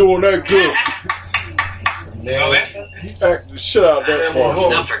autistic. He doing that good. He acting the shit out of that part. He's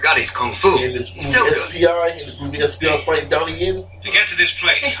not forgot his kung fu. He's still good. SPI, in this movie SPI fighting down again. To get to this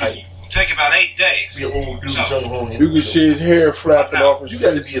place, it'll take about 8 days. You can see his hair flapping off his face. You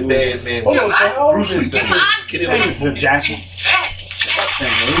gotta be a bad man. Oh, so how old is he? He's a Jackie.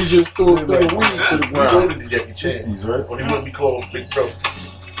 He just threw a thing of weed to the ground. He's older than Jackie Chan, right? Or he wouldn't be called Big Bro.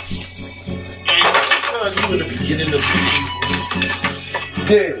 Anytime you in the beginning of the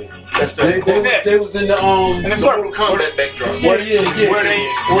yeah. They was in the Mortal Kombat backdrop. Where the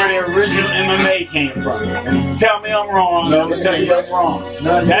original MMA came from. And tell me I'm wrong. I'm gonna tell you I'm wrong.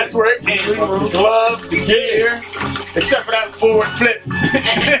 That's where it came from. The gloves, the gear, except for that forward flip.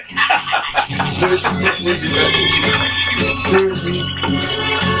 Seriously.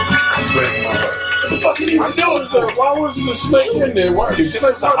 What the fuck did he even do? Why wasn't the snake in there? Why? Dude, this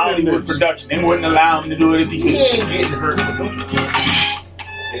was a Hollywood production. They wouldn't allow him to do it if he could. He ain't getting hurt.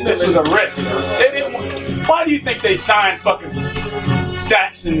 This was a risk. They didn't want, why do you think they signed fucking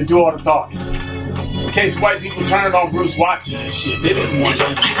Saxon to do all the talking? In case white people turned on Bruce Watson and shit. They didn't want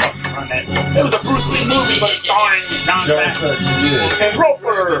him to run that. It was a Bruce Lee movie, but starring John Saxon. And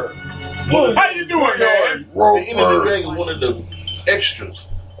Roper. How you doing, man? The Indian Dragon, one of the extras,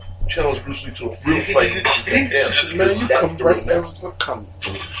 challenged Bruce Lee to a real fight. Man, you come right now. Come.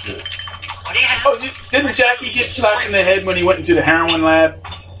 Oh, didn't Jackie get slapped in the head when he went into the heroin lab?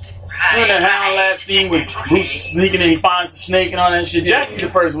 Remember the heroin lab scene with Bruce is sneaking and he finds the snake and all that shit? Jackie's the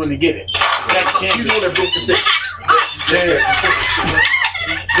first one to get it. He's the one that broke the stick. Yeah,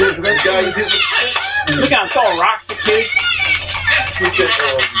 because that guy is hitting the stick. You gotta throw rocks at kids. What's that,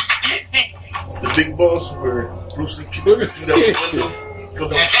 the Big Boss, where Bruce Lee kicks through that window.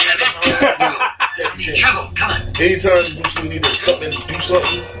 Trouble, come on. Anytime Bruce Lee needed to stop and do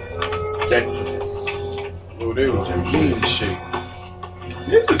something, oh, they were in mean shape.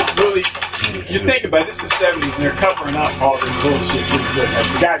 This is really, you think about it, this is the 70s and they're covering up all this bullshit.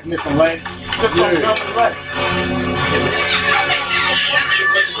 Like the guy's missing legs, just don't cover his legs.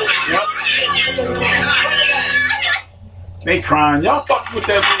 They crying. Y'all fucking with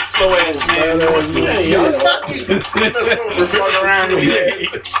that little slow ass man.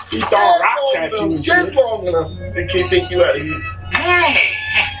 He throwing rocks at you and shit. Just long enough, they can't take you out of here. Hey,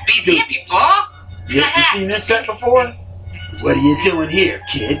 been here before? You seen this set before? What are you doing here,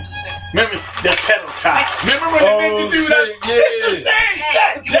 kid? Remember the pedal tie? Remember when they made you do that? Yeah. It's the same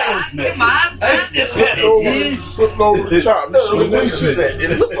set. Come on. The pedals. He's flipping over the top. It looked like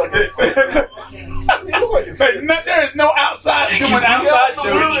a set. There is no outside doing outside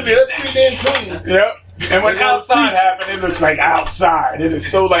shows. That's pretty damn clean. Yep. And when outside happened, it looks like outside. It is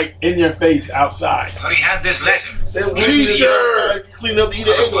so like in your face outside. But he had this lesson. Teacher! Clean up the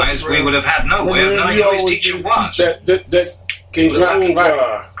Otherwise, we would have had no way of knowing who his teacher was.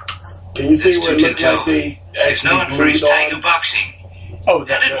 Can you see where it looked like they He's known for his tiger boxing. Oh,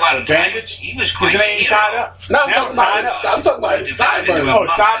 the bandage? He was His name ain't tied up. No, I'm talking about his sideburn. Oh,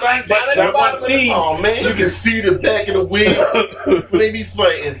 sideburn? That one scene. Oh man, you can see the back of the wig when they be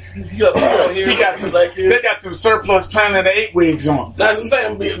fighting. They got some surplus Planet of the Apes wigs on. That's what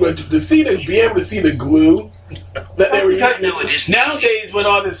I'm saying. Be able to see the glue. Because nowadays with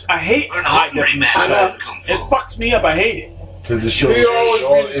all this, I hate high definition. It fucks me up. I hate it. Because it shows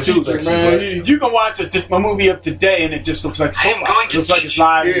you can watch a movie of today and it just looks like soap opera. It looks like it's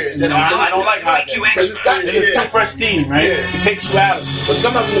live. I don't like high definition. It's too pristine, right? It takes you out of it. But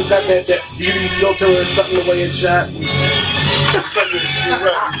some of them has got that beauty filter or something the way it's shot.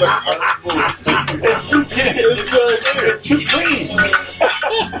 It's too clean. It's too clean.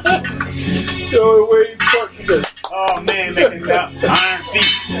 Yo, where you fucking this? Oh man, making that iron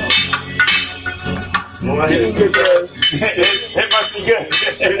feet. Well, I hit it. It must be good.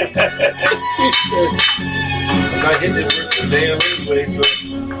 I hit it with the damn anyway, so.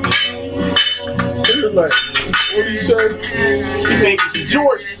 Like, what do you say? He making some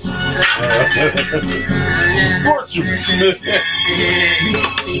Jordans. Some Scorchers.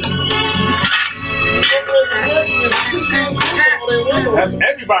 That's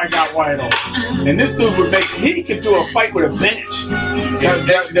everybody got white on. And this dude he could do a fight with a bench.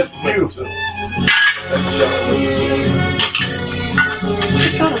 That's beautiful.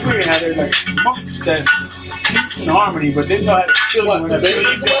 It's kind of weird how they're like monks that peace and harmony, but they know how to kill you when they're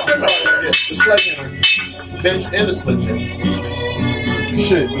the sledgehammer. Bench and the sledgehammer.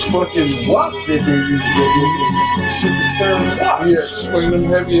 Shit, the fucking walk that they use. Shoot the stern walk. Yeah, swing them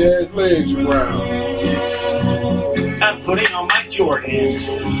heavy ass legs around. I'm putting on my Jordans.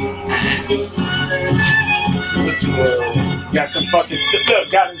 Got some fucking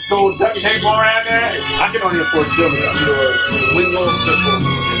look, got his gold duct tape around there. I can only afford silver. Wingwall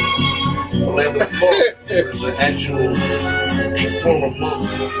Temple. Orlando, Florida. There's an actual former monk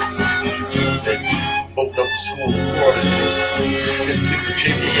that opened up a school in Florida. His particular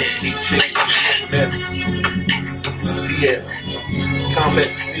chamber had 8 chambers matches. He had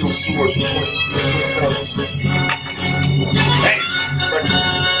combat steel swords with 20 pounds.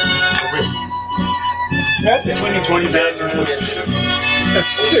 That's a swinging 20 pounds around.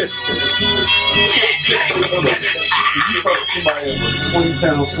 You probably somebody with a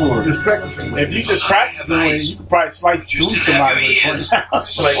 20-pound sword. Just practicing. If you just practicing with it, you could probably slice through somebody with 20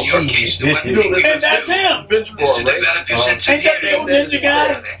 pounds. And that's him. Ain't that the old ninja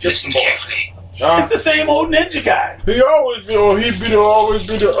guy? It's the same old ninja guy. He always be, or he be always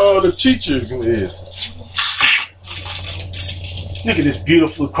be the teacher. Who is? Look at this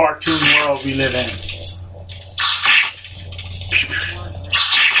beautiful cartoon world we live in.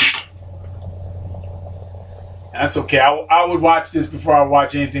 That's okay. I would watch this before I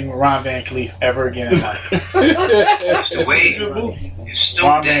watch anything with Ron Van Cleef ever again in life. That's the way.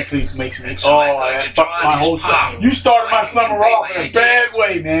 Ron Van Cleef makes me. That fucked my whole summer. You started my summer off in a bad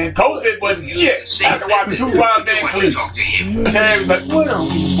way, man. COVID wasn't shit. I had to watch 2 Ron Van Cleefs. Terry was like, "What are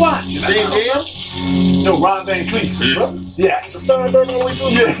we watching?" No, Ron Van Cleef. Yes.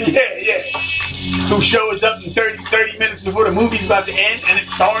 Yeah. Who shows up in 30 minutes before the movie's about to end, and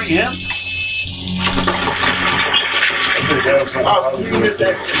it's starring him. I've seen this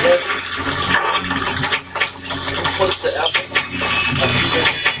action happen. What's the apple?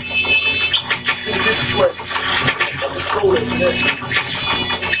 See this sweat of the soul in there.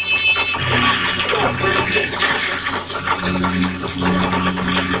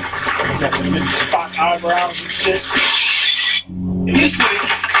 Got the Mr. Spock eyebrows and shit.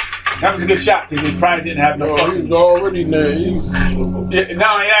 That was a good shot because they probably didn't have no fucking. He was already named. They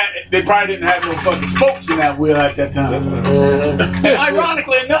probably didn't have no fucking spokes in that wheel at that time. And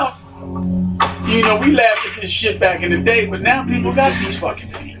ironically enough, we laughed at this shit back in the day, but now people got these fucking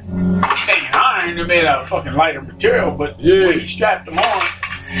feet. Ain't iron, they're made out of fucking lighter material, but when he strapped them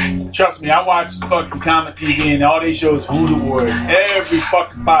on, trust me, I watched fucking Comet TV and all they show is Voodoo Warriors. Every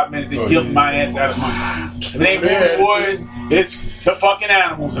fucking 5 minutes they guilt my ass out of money. If it ain't Voodoo Warriors, it's the fucking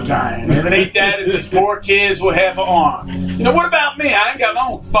animals are dying. If it ain't that, it's just poor kids will have an arm. What about me? I ain't got my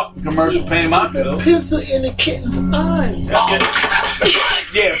own fucking commercial paying my bills. Pencil in the kitten's eye.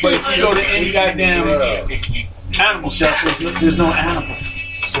 Yeah, but if you go to any goddamn animal shelter, there's no animals.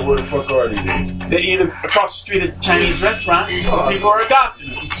 So where the fuck are they? They're either across the street at the Chinese restaurant, or people are adopting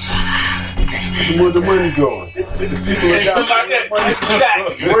them. Where's the money going?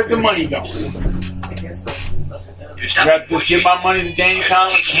 Exactly. Where's the money going? I'd rather just give my money to Danny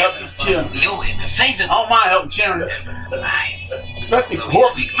Thomas and help these children. I don't mind helping children. Especially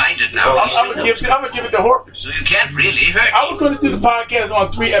Horpers. I'm gonna give it to Horpers. So you can't really hurt. I was going to do the podcast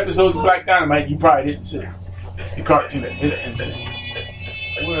on 3 episodes of Black Dynamite. You probably didn't see it. The cartoon. It's insane.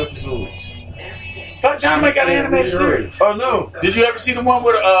 What episode? Thought Dynamite got an animated series. Oh no! Did you ever see the one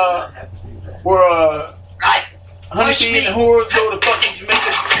where Honeybee and the whores go to fucking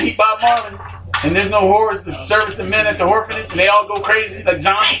Jamaica to meet Bob Marley? And there's no whores to service the men at the orphanage, and they all go crazy like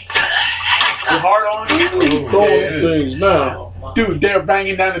zombies with hard on. Things now. Dude, they're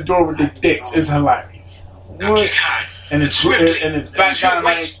banging down the door with their dicks. It's hilarious. What? And it's Black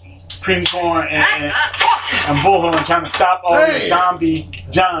Dynamite, Cream Corn, and Bullhorn trying to stop all the zombie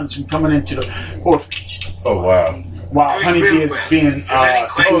Johns from coming into the orphanage. Oh wow! While Honeybee is being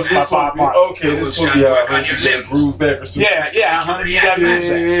seduced by Bob Marley. Okay, this will be a groove back or something. Yeah, Honeybee got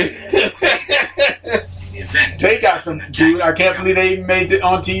They got some, dude. I can't believe they even made it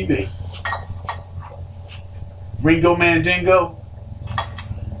on TV. Ringo Mandingo,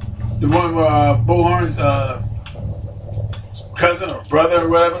 the one where Bullhorn's cousin or brother or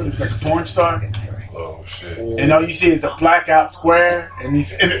whatever, is like a porn star. Oh shit! And all you see is a blackout square, and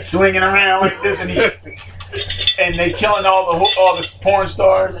he's swinging around like this, and they killing all the porn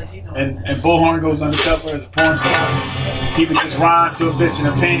stars, and Bullhorn goes undercover as a porn star. He would just rhyme to a bitch and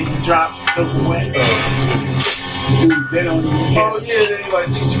her panties would drop, soaking wet. Oh shit! Dude, they don't even care. Oh yeah, they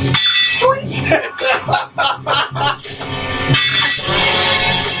like.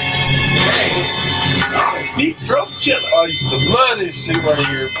 Deep throat chiller. I used to love this shit right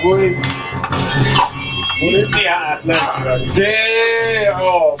here, boy. You can see how athletic. Yeah.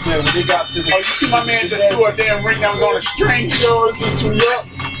 Oh man, when they got to the. Oh, you see my man just threw a damn ring that was on a string. Yo, it just threw up.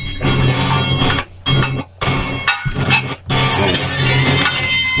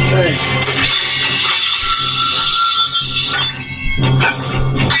 Hey.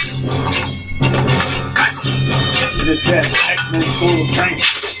 It's that X-Men School of Training.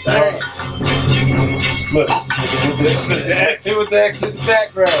 Look, with the X in the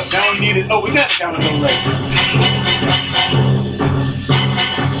background. Now we need it. Oh, we got to count those legs.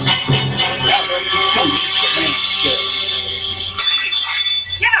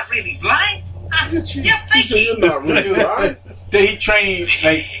 You're not really blind. You're faking. You're not really blind. He trained,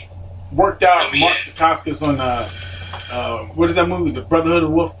 like, worked out Mark Dacascos on, what is that movie? The Brotherhood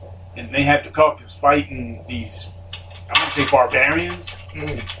of Wolf? And they had Dacascos fighting these, I want to say barbarians,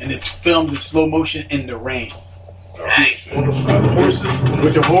 and it's filmed in slow motion in the rain. Right.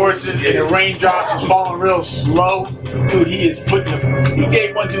 With the horses and the raindrops is falling real slow. Dude, he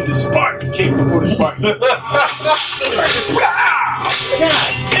gave one dude the spark kick before the spark. God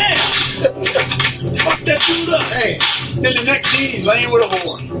damn! Fuck that dude up. Hey. Then the next scene, he's laying with a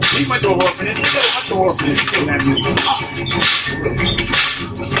whore. He went to a orphanage. He said, "Fuck the orphanage." He killed that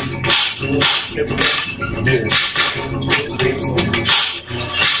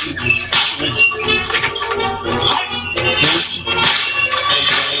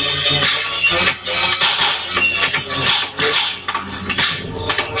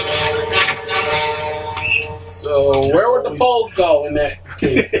So where would the polls go in that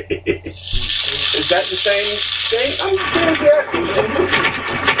case? Is that the same thing? I'm saying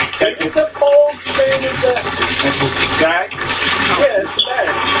is the polls the same as that? Bags? Yeah, it's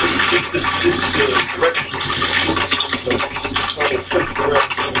bags.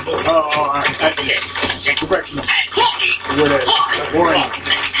 Correction. Warning.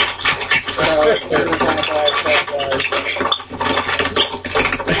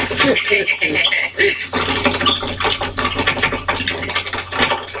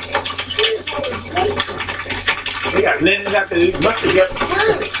 They got linens out there.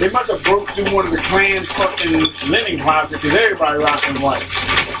 They must have broke through one of the Klan's fucking linen closet because everybody rocking white.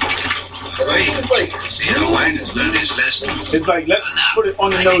 See how White has learned his lesson? It's like, let's put it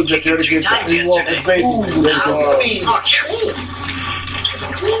on the nose that they're against the Walker's basically.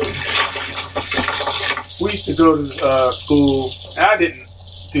 We used to go to school. I didn't.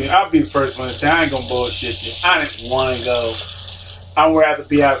 Dude, I'll be the first one to say I ain't gonna bullshit you. I didn't want to go. I'd rather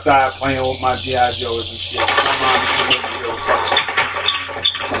be outside playing with my G.I. Joes and shit. My mom used to make me go fucking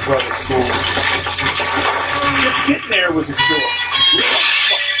my brother's school. Just getting there was a chore.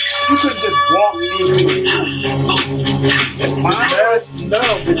 You could just walk in and mine was no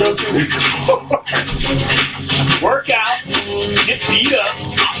to go through this work out, get beat up,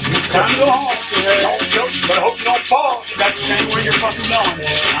 time to go home. But I hope you don't fall. That's the same way you're fucking going.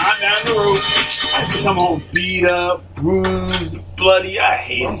 I'm down the road. I used to come home beat up, bruised, bloody. I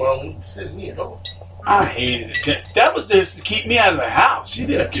hated it. I hated it. That was just to keep me out of the house. She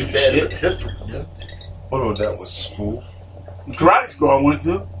didn't do shit. Hold on, that was school? Karate school I went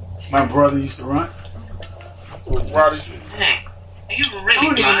to. My brother used to run. Hey, You I really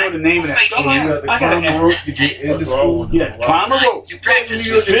don't even know the name of that stuff. faking I it. gotta rope to get into school. Yeah, climb a rope. You practice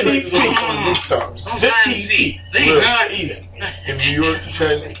New with York, 50 they go feet. on rooftops. 15 feet. Easy. In New York,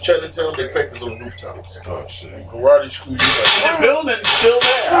 Chinatown, they practice on rooftops. Oh shit. Karate school. The building's still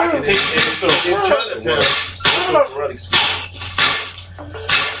there. I can take you to the In building. Chinatown, they go to karate school.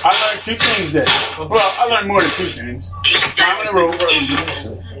 I learned two things there. Well, I learned more than two things. Climbing a rope.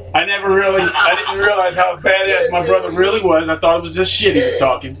 I didn't realize how badass my brother really was. I thought it was just shit he was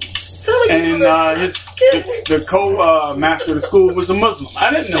talking. And the co-master of the school was a Muslim.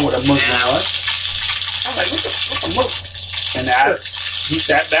 I didn't know what a Muslim was. I was like, what's a Muslim? And he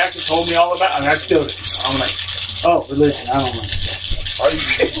sat back and told me all about it, and I still didn't know. I'm like, oh, religion, I don't know. And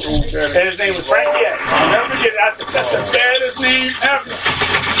his name was Frankie X. I'll never forget it. I said, that's the baddest name ever.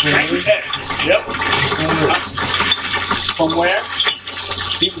 Frankie X. Yep. From where?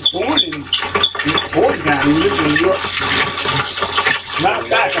 He was born in Bordentown. He lived in New York. Matter of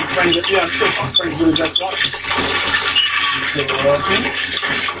fact, I'm friends with his ex-wife.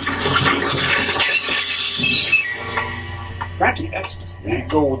 Frankie X was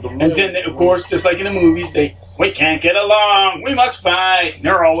man. And then, of course, just like in the movies, we can't get along, we must fight. And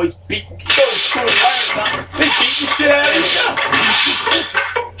they're always beating, go to school and learn something. They beat the shit out of each other.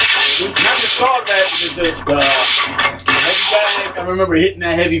 And I just saw that because the heavy bag, I remember hitting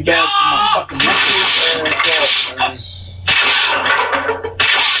that heavy bag to my fucking muscles.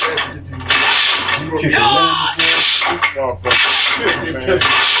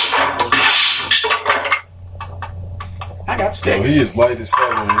 I got sticks. He is light as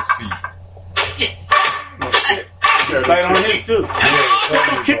hell on his feet. He's light on his too. Yeah, just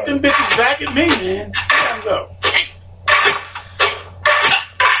gonna kick them bitches back at me, man. Let them go.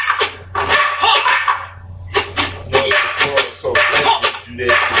 So do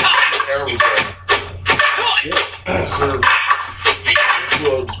that arrows at him. Sir,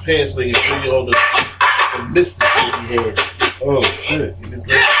 pull out his pants leg and show you all the misses that he had. Oh shit.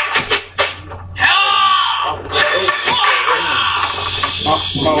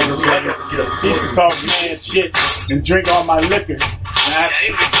 My older brother, he used to talk mad shit and drink all my liquor. And I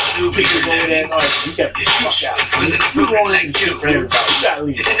do people over there and you got the fuck out. You going in the shit for everybody. You gotta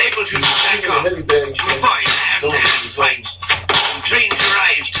leave. It enables you to back off, to avoid hand-to-hand fights, and trains your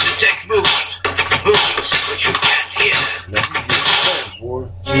eyes to detect movements which you can't hear.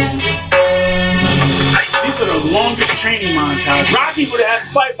 These are the longest training montages. Rocky would have had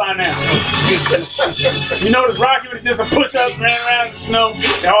a fight by now. You notice Rocky would have did some push-ups, ran around in the snow.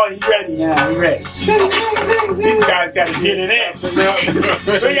 Oh, he's ready now. He's ready. These guys got to get it in. They got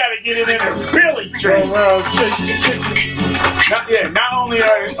to get it in and really train. Not only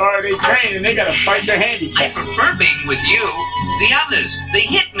are they training, they got to fight their handicap. I prefer being with you. The others, they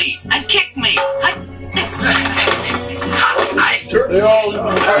hit me and kick me. They all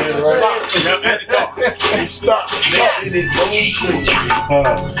stop.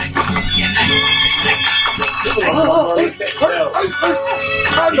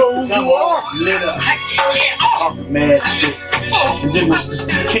 I know who you are. Lit up. Talking mad shit. And then just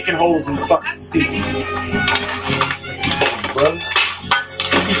kicking holes in the fucking ceiling.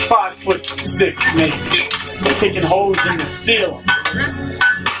 He's 5'6", maybe. Kicking holes in the ceiling.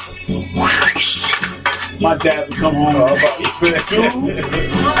 My dad would come home. He said, dude,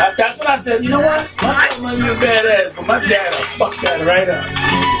 that's what I said. You know what? My dad might be a badass, but my dad will fuck that right up.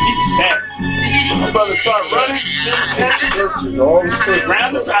 Because he was fast. My brother started running, catching,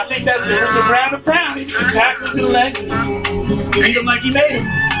 round and I think that's the original round and pound. He would just tackle him to the legs and just beat him like he made him.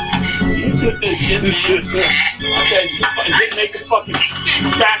 He took this shit, man. My dad just didn't make the fucking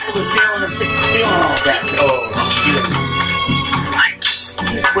spackle the ceiling and fix the ceiling all back. Oh, shit. I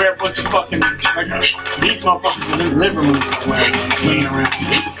swear a bunch of fucking, these motherfuckers was in the living room somewhere swinging around.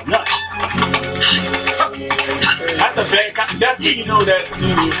 He was nuts. That's a bad, that's when you know that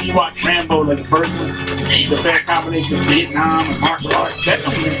if you watch Rambo, like the first one, the bad combination of Vietnam and martial arts, that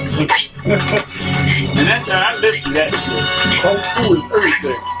don't make sense. And that's how I lived through that shit. Kung Fu and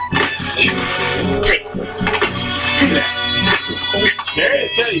everything. Look at that. Jerry, I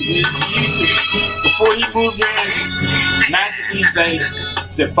tell you, he used to, before he moved here, magically they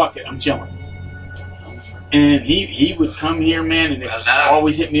said, fuck it, I'm chilling. And he would come here, man, and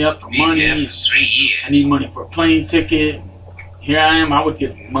always hit me up for money. 3 years. I need money for a plane ticket. Here I am, I would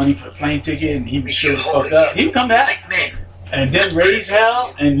get money for a plane ticket, and he would show the fuck up. He would come back and then raise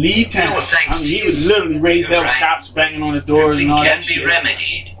hell and leave town. I mean, he would literally raise hell with cops banging on the doors and all that shit.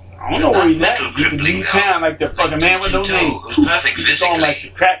 Remedied. I don't know where he's at. He could leave town like the fucking man with no name. He's on like the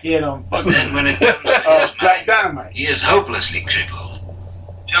crackhead on fucking Black Dynamite. He is hopelessly crippled.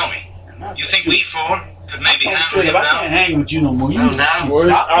 Tell me, you think we four Could maybe I handle him can't now. hang with you no more. You Well, now,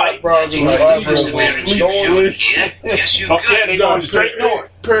 stop fighting. Yes, you Okay, could. they going straight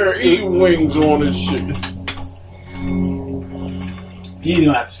north. Pair of E-wings on this shit. He's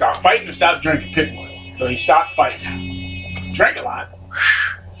gonna have to stop fighting or stop drinking. Pick one. So he stopped fighting. Drank a lot.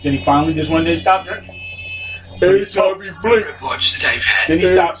 Then he finally just one day stopped drinking. Every time he blink. Reports that I've had. Then he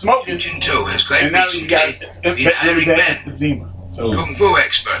stopped smoking. Fusion 2 has quite And now he's got recently been hiring really bad men, emphysema. So Kung Fu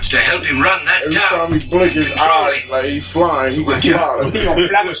experts, to help him run that Every town. time he blink his eyes like he's flying, he gets he swallowed.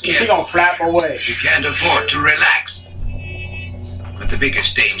 gonna flap away. He can't afford to relax. But the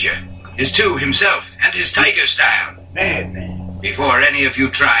biggest danger is to himself and his tiger style. Man. Before any of you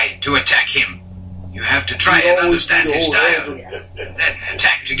try to attack him, you have to try and understand his style. Then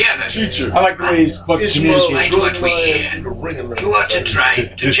attack together. Teacher. I like the way he's fucking Despite communicating. what we hear, you ought to try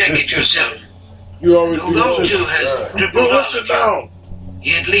to check it yourself. You already Although did. Two has Yo, crippled let's sit down.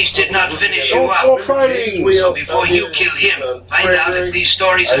 he at least did not finish you Don't up. go fighting. So before you kill him, find out if these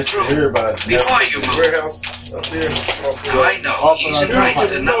stories are true. Before you move. Now I know he's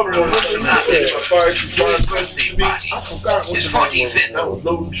invited a number of athletes to his birthday party. His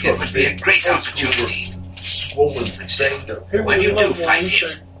 45th. It would be a great opportunity. But still, when you do fight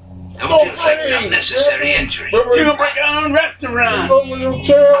him, don't inflict unnecessary injury. You're gonna break your own restaurant.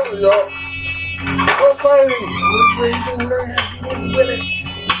 Go fighting.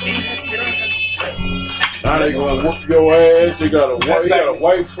 Now they gonna whoop your ass. They got a white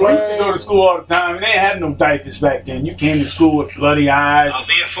We used to flag. go to school all the time, and they had no diapers back then. You came to school with bloody eyes. I'll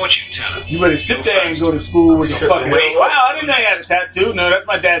be a fortune teller. You better sit there and go to school with your fucking. Wow, I didn't know you had a tattoo. No, that's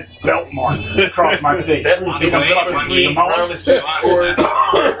my dad's belt mark across my face. Think I'm fucking Samoan?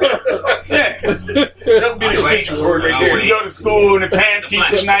 Yeah. That'll be the teacher word right there. You go to school and the parent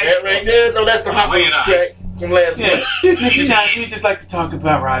teacher night. That right there, no, that's the hot wheels track from last Yeah, month. Mrs. Johnson, we just like to talk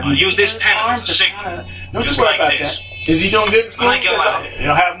about Rodney. I'll use this pen as a signal. Don't you Just worry like about this. that. Is he doing good in school? When I go out,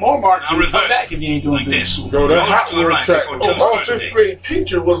 He'll have more marks I'll when he come reverse back if you ain't doing like good in this. school. Go that Roll hot to the wheels right track. before Oh, Two's my birthday. fifth grade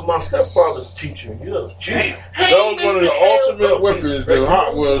teacher was my stepfather's teacher. Yeah, gee. Damn. That was one of the ultimate weapons, the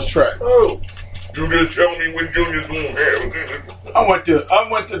Hot Wheels track. Oh, you just tell me when Junior's going there. I went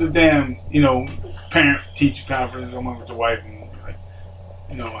to the damn, parent teacher conference. I went with the wife and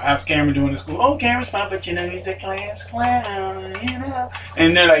how's Cameron doing in school? Oh, Cameron's fine, but he's a class clown,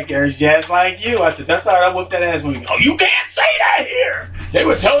 And they're like, there's just like you. I said, that's all right, I whooped that ass when you can't say that here. They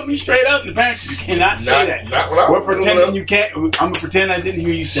were telling me straight up, the parents, you cannot say that. Not when I We're was growing pretending up. you can't. I'm gonna pretend I didn't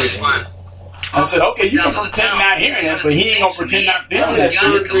hear you say that. I said, okay, you can pretend not hearing that, but he ain't gonna pretend not feeling That that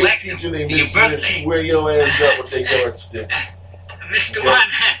third shit. grade teacher named Miss Smith, she wear your ass up with their yardstick. Mr. One,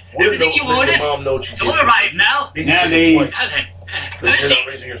 everything you ordered, Mom knows she's it's all arrived now. Nowadays, You're not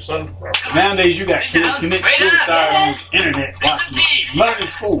raising your son properly. Nowadays, you got kids commit suicide on the internet watching learning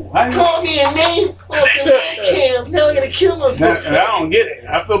school. How you Call me a name. Cam, now I'm gonna kill now, myself. I don't get it.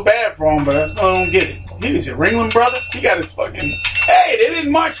 I feel bad for him, but I still don't get it. He was a Ringling brother. He got his fucking. Hey, they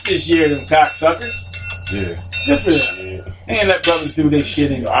didn't march this year, them cocksuckers. Yeah. Good for them. They ain't let brothers do their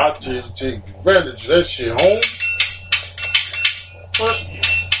shit anymore. I just take advantage of that shit home.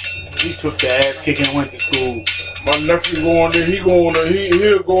 He took the ass kicking and went to school. My nephew going there,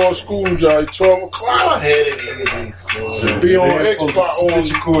 he'll go on school job at 12 I o'clock. had it in Be on Xbox on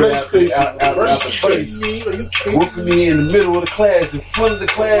PlayStation. Out the face. Whooping me in the middle of the class, in front of the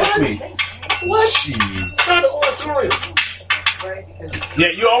classmates. What? Kind of auditorium. Yeah,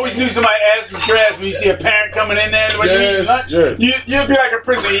 you always knew somebody ass was grass when you see a parent coming in there when you eat lunch. Yes. You'd be like a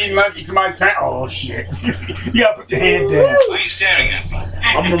prisoner eating lunch and somebody's parent. Oh shit! You gotta put your hand down. Why are you staring at me?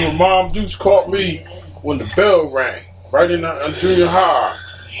 I remember Mom Deuce caught me when the bell rang, right in junior high.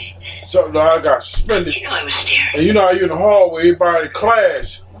 So I got suspended. You know I was staring. And you know how you in the hallway, everybody in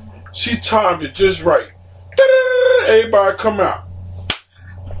class, she timed it just right. Everybody come out.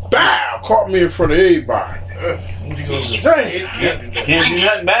 Bow! Caught me in front of everybody. What you gonna do? Dang. Can't do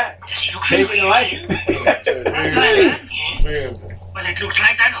nothing back. Say we like it. Well, it looked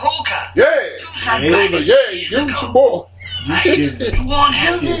like that Holker. Yeah. Give him some more. Warn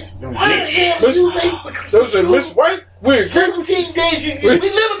him. Miss White, we're 17 days. We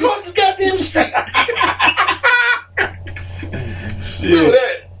live across this goddamn street. Remember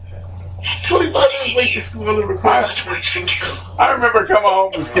that? 25 minutes late to school. I live across the street. I remember coming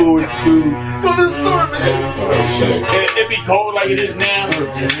home from school with the dude. Go to the store, man. It'd be cold like it is now.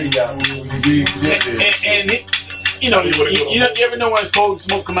 And you ever know when it's cold,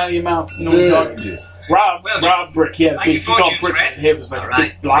 smoke come out of your mouth? You know what I'm talking about? Rob Brick, he had a big, he called Brick, his head was like a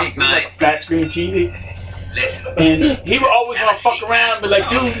big block, like a flat screen TV. And he would always want to fuck around and be like,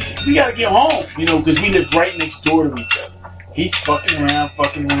 dude, we gotta get home, because we lived right next door to each other. He's fucking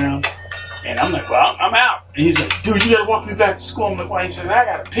around. And I'm like, well, I'm out. And he's like, dude, you gotta walk me back to school. I'm like, why? He said, I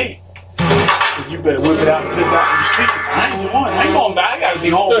gotta pee. I said, you better whip it out and piss out in the street. I ain't doing it. I ain't going back. I gotta be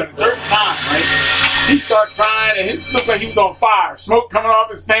home at a certain time, right? He started crying and it looked like he was on fire. Smoke coming off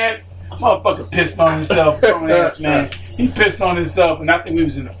his pants. Motherfucker pissed on himself, grown ass man. He pissed on himself, and I think we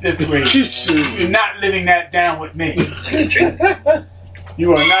was in the 5th grade. You're not living that down with me.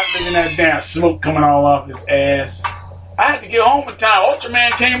 You are not living that down. Smoke coming all off his ass. I had to get home in time.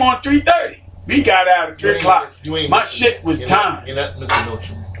 Ultraman came on 3:30. We got out at 3 o'clock. My shit was time. You're not missing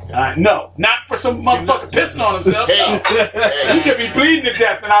Ultraman. No, not for some motherfucker pissing on himself. He could be bleeding to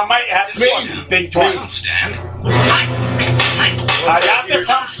death, and I might have to think twice. After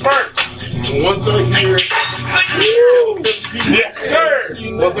comes first. Once I hear, yes, sir.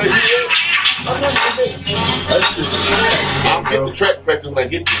 Once I hear, I'll get the track practice when I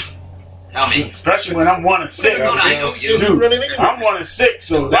get there. Tell me. Especially when I'm 1 of 6. Dude, I'm 1 of 6,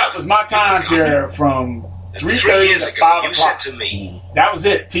 so that was my time period from 3:30 to 5 o'clock. To me, that was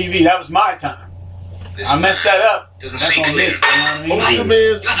it. TV, that was my time. I messed that up. Doesn't seem clear.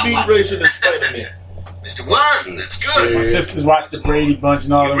 Ultraman, Speed Racer, and Spider-Man. Mr. Warren, that's good. My sisters watched the Brady Bunch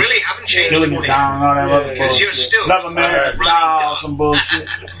and all that. You really haven't changed Billy and Sound and all that other you're bullshit. still Love American Style, some bullshit.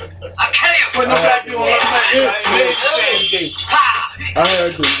 I'll tell you. Put no black people on Love American. I ain't made the same dates. I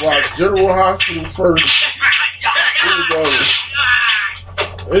had to watch General Hospital first.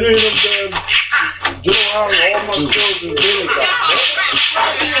 It ain't them damn General Hospital, all my children really got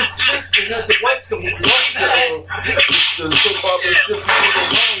sick and had to watch the soap opera just to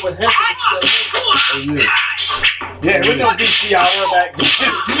know what happened. Yeah, we know VCR back then.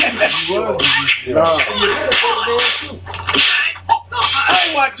 I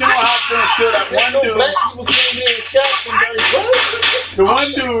ain't watch General Hospital until that one dude. Black people came in and shot somebody. The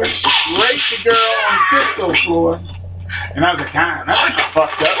one dude raped the girl on the disco floor. And I was like, damn, that's kind of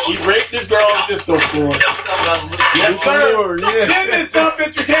fucked up. He raped this girl on the disco floor. Yes, sir. Then this son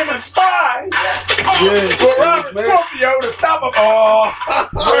bitch became a spy for Robert Scorpio to stop him.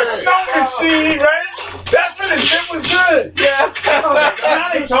 For a snow machine, right? That's when the shit was good. Yeah. I was like, now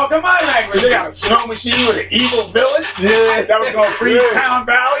they talking my language. They got a snow machine with an evil villain that was going to freeze Pound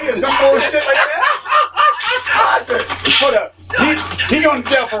Valley or some bullshit like that. I said, hold up. He going to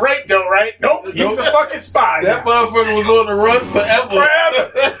jail for rape though, right? Nope. He was a fucking spy. That motherfucker was on the run forever.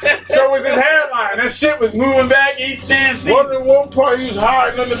 So was his hairline. That shit was moving back each damn season. Wasn't one part he was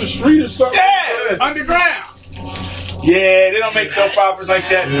hiding under the street or something? Yeah, underground. Yeah, they don't make soap operas like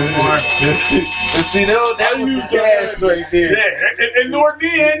that anymore. And see, that was the gas right there. Yeah, it lured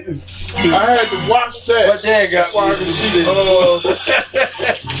me in. I had to watch that. My dad got me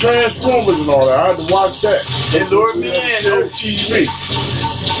Transformers and all that. I had to watch that. It lured me in on TV.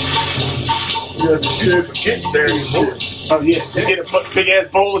 Yeah, the kid forget cereal. Oh yeah, they get a big ass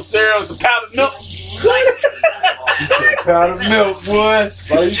bowl of cereal and some powdered milk. Powdered milk, boy.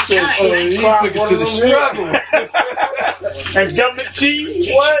 Like he said, he took it to the struggle. And government cheese.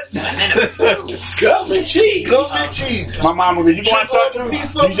 What? Government cheese. Government cheese. My mama was, you want to start through? You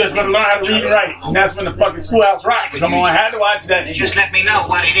just better learn how to read and write. And that's when the fucking Schoolhouse Rock. Come on, I had to watch that. Just let me know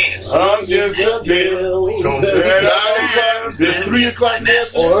what it is. I'm just a bill. It's 3 o'clock now.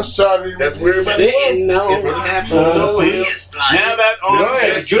 Oh, that's Saturday. That's where everybody was. Now that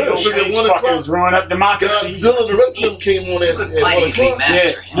is good. Fuckers ruin up democracy. Godzilla, the rest of them came on at 1 o'clock.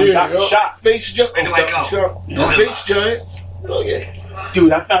 Yeah. Shot. Space Giant. Space Giant. Oh, yeah.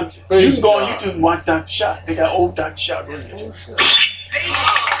 Dude, I found you can go on YouTube and watch Dr. Shot. They got old Dr. Shot right here.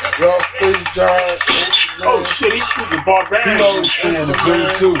 Y'all Space Giant. Oh shit, he's shooting Barbarian. He always playing the blue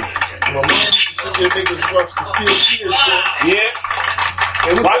too. My mom used to sit there and make us watch the Steel Sears show. Yeah.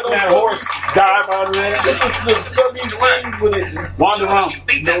 Watch that horse die by the way. This is the Sunday thing when it. Wander around.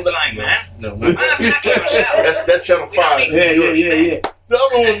 No. That's Channel 5. Yeah. The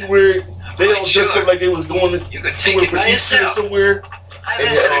other one where they all dressed up like they was going to somewhere for Easter somewhere. I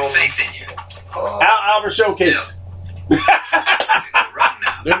have faith in you. Albert Showcase.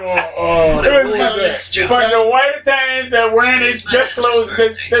 They're gonna, but the white Italians that were wearing these dress clothes,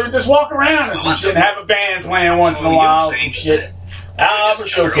 they would just walk around and some shit and have a band playing once in a while or some shit. Albert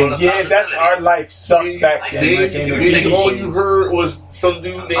Showcase. Yeah, that's our life sucked back then. All you heard was some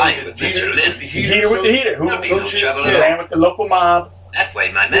dude named Heater with the Heater. Who ran with the local mob. That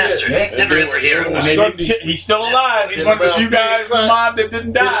way, my master. Never ever hear of him. He's still alive. He's one of the few guys in the mob that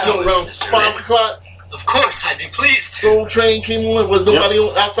didn't die. Around 5 o'clock. Of course, I'd be pleased. Soul Train came on. Was nobody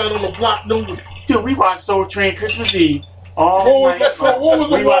outside on the block? No. Dude, we watched Soul Train Christmas Eve. What was the one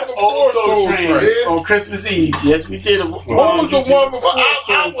before Soul Train? On Christmas Eve. Yes, we did. What was the one before Soul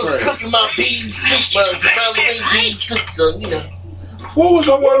Train? I was cooking my bean soup, my bean soup, so, you know. What was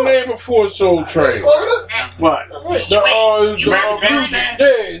the one name before Soul Train? What? You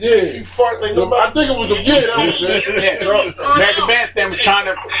farting I think it was the American Bandstand was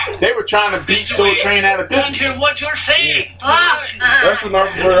they were trying to beat Soul Train out of business. Hear what you're saying. That's what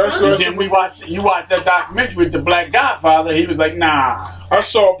then you watched that documentary with the Black Godfather. He was like, nah. I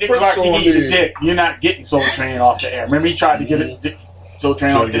saw Dick Prince Clark, on he needed there. Dick. You're not getting Soul Train off the air. Remember, he tried to get it. Soul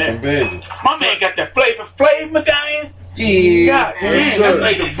Train off the air. My man got that Flavor medallion. Yeah. God damn, that's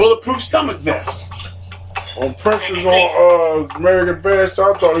like a bulletproof stomach vest. On Prince's on American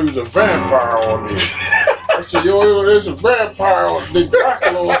Bandstand, I thought he was a vampire on there. I said, yo, there's a vampire on the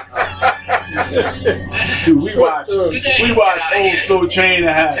Dracula. Dude, we watched old Soul Train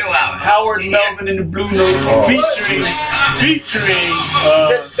that had Howard Melvin and the Blue Notes featuring Teddy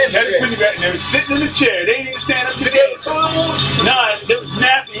Pendergrass, and they were sitting in the chair. They didn't even stand up together. Nah, there was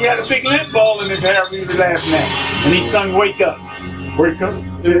napping. He had a big lint ball in his hair. We were laughing at, and he sung "Wake Up." Wake up,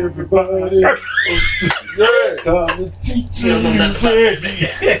 everybody. Time to teach you.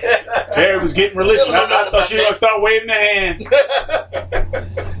 Barry was getting religious. I thought she was going to start waving her hand.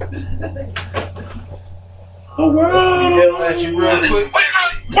 Oh, wow. Yelling at you real quick.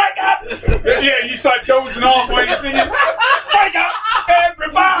 Wake up! Yeah, you start dozing off when you're singing. Wake up,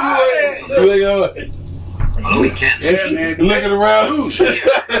 everybody! Oh, we can't see. Yeah, man. Looking around.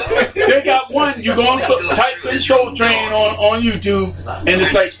 They got one. You go on type in Soul Train on YouTube, and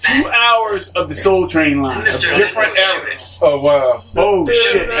it's like 2 hours of the Soul Train line, of different eras. Oh wow. Oh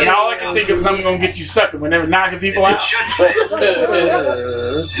shit! And all I can think of is I'm gonna get you sucking when they were knocking people out.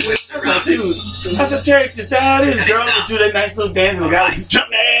 Dude, I said, Terry, this is how it is. Girls will do that nice little dance, and the guy would jump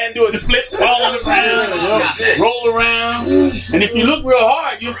there and do a split, fall on the ground, and roll around. And if you look real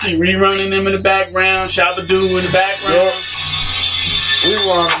hard, you'll see rerunning them in the background, Shabba-Doo in the background. We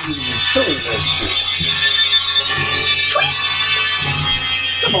want to be killing that shit.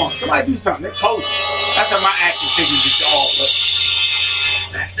 Come on, somebody do something. They're posing. That's how my action figures get all look.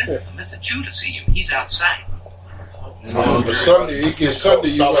 Mr. Judah see you. He's outside. But Sunday, he gets Sunday,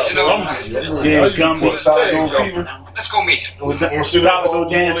 you got Yeah, Gumby. Let's go meet him. Salvador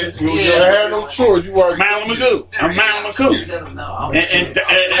dancing. I had no choice. You watch Marilyn Magoo. I'm Marilyn Magoo. And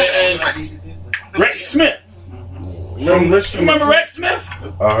Rex Smith. Remember Rex Smith?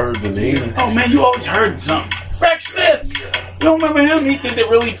 I heard the name. Oh man, you always heard something. Rex Smith. You don't remember him? He did the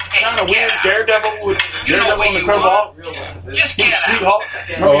really kind of weird Daredevil with Daredevil and the Incredible Hulk. Just get out.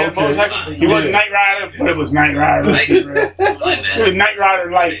 He wasn't Knight Rider, but it was Knight Rider. It was Knight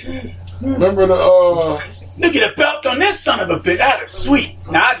Rider like. Remember the Look at the belt on this son of a bitch. That is sweet.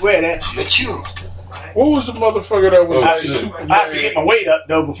 Now I'd wear that shit. But you. What was the motherfucker that was like Superman? I have to get my weight up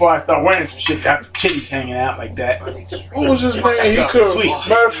though before I start wearing some shit that have titties hanging out like that. What was his name? He could.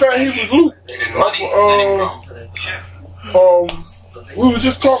 Matter of fact, he was Luke. We were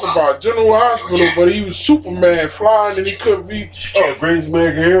just talking about General Hospital, but he was Superman flying and he couldn't reach. Oh, Greatest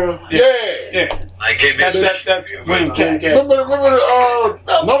American Hero. Yeah. I came in. That's William Cat. Remember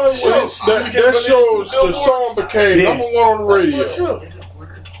that shows the song became number one on the radio.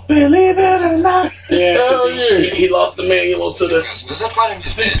 Believe it or not. Yeah, he lost the manual to the.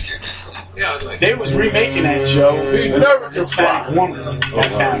 They was remaking that show. He never could fly. I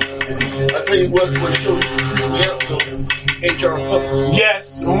tell you what show HR Puppets.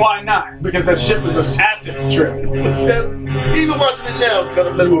 Yes, why not? Because that shit was an acid trip. Even watching it now, kind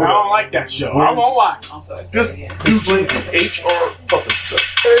of I don't like that show. I won't watch. Just explain HR Puppet stuff.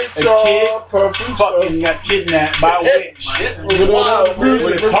 A kid fucking got kidnapped by a witch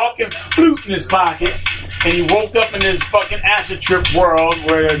with a talking flute in his pocket, and he woke up in this fucking acid trip world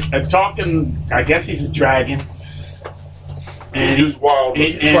where a talking, I guess he's a dragon. And he's wild.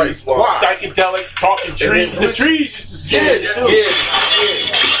 Psychedelic talking trees. The trees used to scare me too.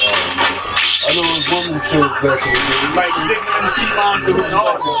 I know it was one of the shows back in the day. Like Sigma and the Sea Monster and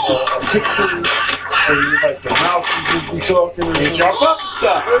all that. Pictures, like the mouse would be talking. And y'all fucking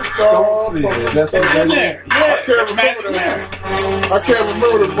stuff. Don't see it. That's what in there. I can't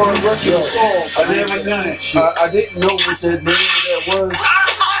remember the rest of the song. I didn't know what that name of that was,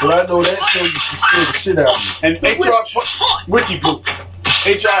 but I know that show used to scare the shit out of me. And HR Witchy Poop.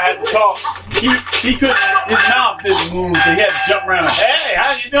 HR had to talk. He couldn't. His mouth didn't move, so he had to jump around. Hey,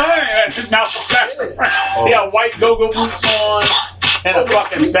 how you doing? And his mouth was back around. He had white go-go boots on and a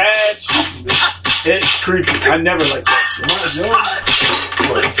fucking badge. It's creepy. I never liked that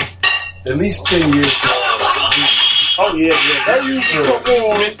shit. At least 10 years ago. Oh yeah. That used to come on.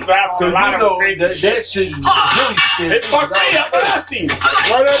 That shit really scared. It fucked me up when I seen it.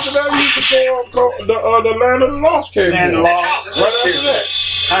 Right after that, we used to go on the Land of the Lost came Land of on. the Lost. Right after that.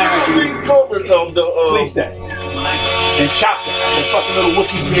 Please go with Sleep Stacks. And Chopper, the fucking little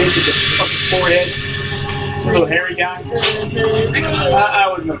Wookiee kid with the fucking forehead. Little hairy guy. I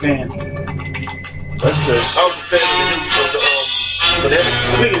wasn't a fan. That's just. I was a fan of the Look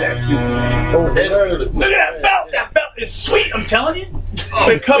at that suit. Look at that belt. That belt is sweet, I'm telling you.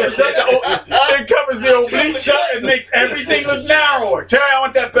 It covers up it covers the obliques up and makes everything look narrower. Terry, I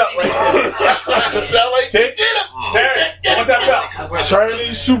want that belt right there. Terry, I want that belt.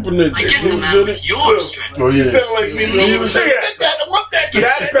 Chinese super ninja. I guess the man with your strength. Oh, yeah. You sound like me. Look at that.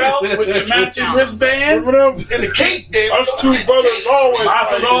 That belt with the matching wristbands. And the cake, damn. Us two brothers always Miles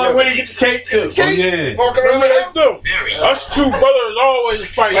the only way to get the cake too. Oh, yeah. Walking around like that, Very Us two brothers always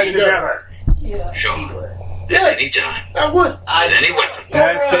fight together. sure. At any time. I would. At any weapon. Look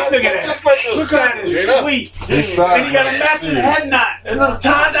at that. Just like Look at that. It's sweet. And you got a matching head knot. A little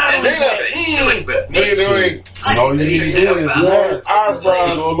tie knot on his head. Do it with me. No, you need to his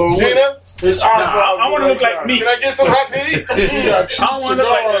eyebrows. Gina? His eyebrows. I want to look like me. Can I get some hot tea? I want to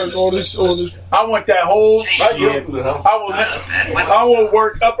look like on this. I want that whole shit. I will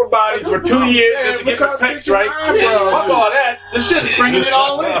work upper body for 2 years just to get the pecs right. Fuck all that. This shit's bringing it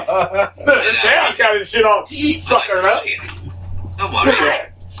all in. Sam's got his shit all suckered up. Don't worry.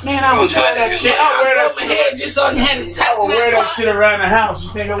 Man, I would wear that shit. I wear that shit. Just on hand. I would wear that shit around the house.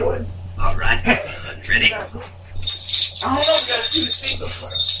 You think I would? All right. Ready? I don't know. You gotta see the speaker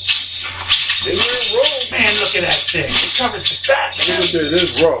first. Man, look at that thing. It covers the back. Look at this.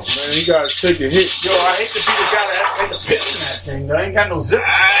 It's rough, man. He got to take a hit. Yo, I hate to be the guy that has to piss in that thing. I ain't got no zippers.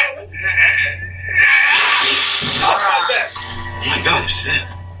 All right. Oh my gosh.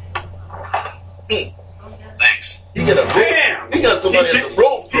 Thanks. He got a rope. Damn. He got somebody at the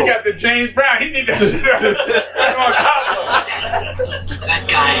rope. He got the James Brown. He need that shit on top of. That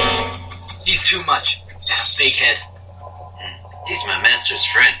guy, he's too much. That fake head. He's my master's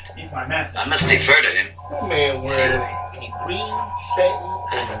friend. He's my master. I must defer to him. Man wearing a green satin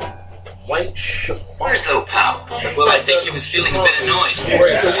and a white chiffon. Where's Lo Pao? Well, I think he was feeling a bit annoyed. Never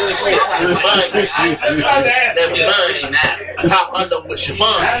mind. How I know what chiffon.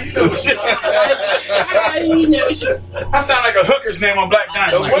 I sound like a hooker's name on Black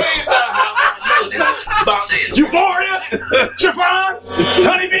Dynamite. Euphoria? Chiffon?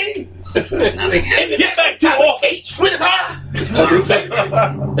 Honeybee? Get back to the sweetheart.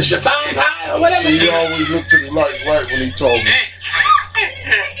 A chiffon pie or whatever. He always look to the lights right when he talking.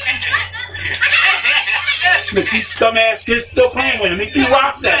 Look, these dumbass kids still playing with him. He threw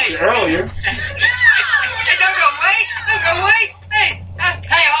rocks at you earlier. Hey, don't go away. Hey,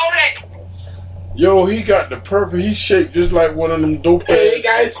 hold it. Yo, he got the perfect. He's shaped just like one of them dope. Hey, he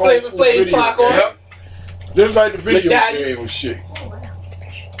got his Flavor Flav popcorn. Yep. Just like the video game and shit.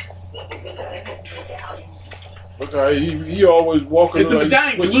 Look how he always walking. Is the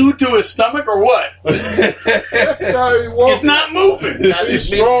medallion glued to his stomach or what? It's not moving. He's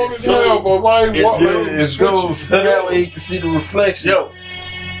strong as hell, but why he walking? It's gold. That way he can see the reflection. Yo.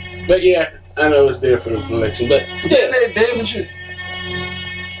 But yeah, I know it's there for the reflection, but still, damn shit.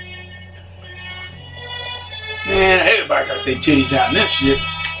 Man, everybody got their titties out in this shit.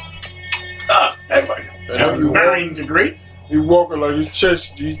 Everybody got their varying degree. He walking like his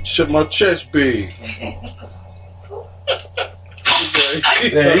chest, my chest big.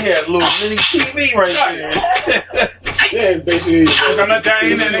 Yeah, he had a little mini TV right there. Yeah, it's basically. Because I'm not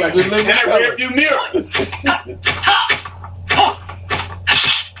dying in that rearview mirror.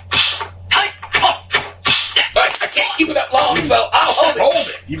 I can't keep it up long, so I'll hold it. Hold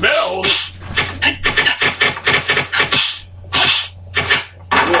it. You better hold it.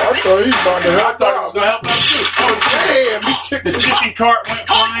 I thought he was about to help I thought he was going to help us too. Oh, damn, he kicked the chicken cart went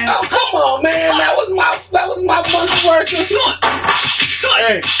flying. Oh, come on, man. That was my monkey working.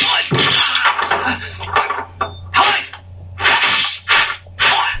 Hey.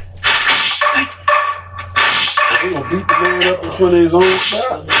 He gonna beat the man up in front of his own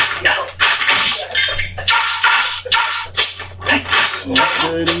style.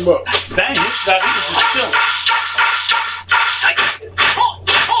 Made him up. Dang, this guy, he was just chilling.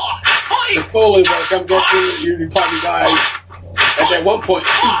 The Foley, like, I'm guessing you probably guys at that one point 2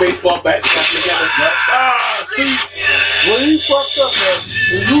 baseball bats got together. See, when he fucked up, man,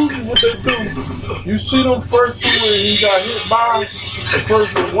 usually what they do, you see them first two when he got hit by the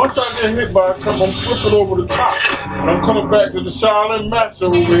first one. Once I get hit by a couple, I'm flipping over the top. And I'm coming back to the silent master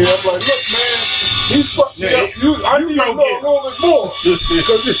over here. I'm like, look, man, he fucked me up. I need to know a little bit more.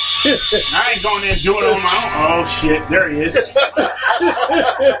 I ain't going there and doing it on my own. Oh, shit, there he is.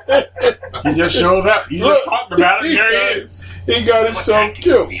 He just showed up. You just talked about it, there he is. He got himself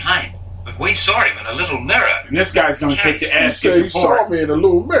killed. Behind. But we saw him in a little mirror. And this guy's going to take the ass kick. He saw me in a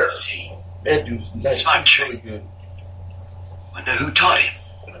little mirror. That dude's nice. Smart trick. Really good. Wonder who taught him.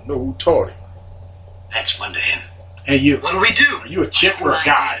 I know who taught him. Let's wonder him. Hey, you. What'll we do? Are you a chick or a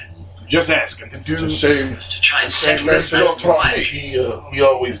guy? Just asking. Just saying. To try and settle this first one. He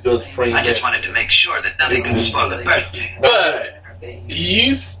always does pray. I just wanted to make sure that nothing can spoil the birthday. But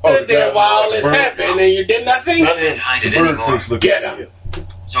you stood there while all this happened and you did nothing? I didn't hide it anymore. Get him.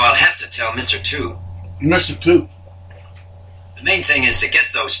 So I'll have to tell Mr. Two. Mr. Two. The main thing is to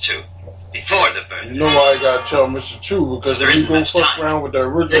get those two before the birthday. You know why I gotta tell Mr. Chu, because there if isn't you go much fuck time. around with the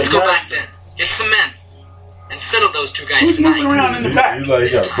original Let's go master, back then. Get some men. And settle those two guys Who's tonight. moving around in the back? He like he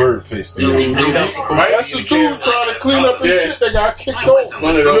got a bird face. It'll be no messy. that's the dude trying to clean up his shit that got kicked over.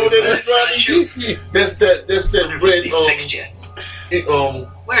 One of those. That's that red fixed yet.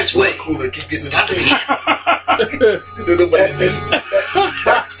 Where's Wade? Cooler keep getting in the Got to be scene.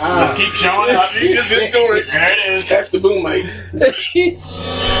 Just keep showing up. He just didn't do it. There it is. That's the boom mic.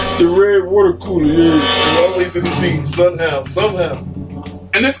 The red water cooler, yeah. Always in the scene, somehow.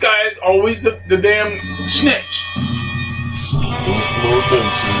 And this guy is always the damn snitch. Doing some little dumb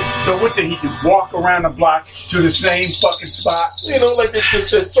shit. So what did he do? Walk around the block to the same fucking spot? You know, like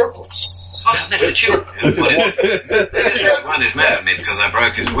just that circle. Oh, Mr. Chu. One is mad at me because I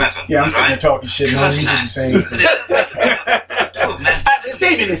broke his weapon. Yeah, I'm sitting there talking shit. No, he didn't say anything. I've been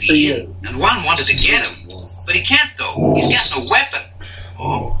saving this for you. And one wanted to get him, but he can't go. He's got no weapon.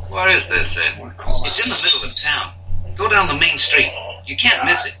 Oh, where is this? It's in the middle of town. Go down the main street. You can't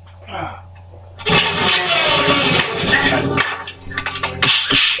miss it.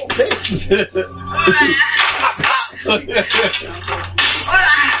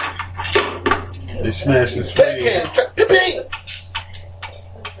 They smashed his face.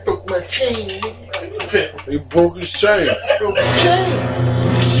 Broke my chain. He broke his chain. Broke my chain.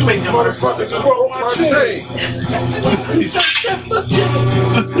 You ain't the Motherfucker just broke my chain. That's my chain.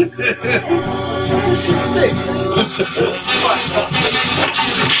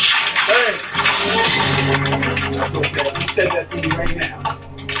 You said that to me right now.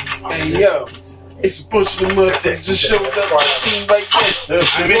 Hey, yo. It's a bunch of them motherfuckers just showed up on the scene right there.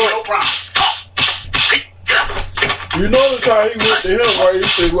 I made no promise. You notice how he went to him, right? He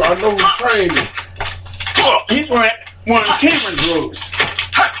said, well, I know who trained him. Oh, he's wearing one of Cameron's robes.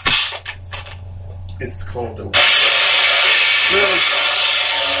 It's called a... What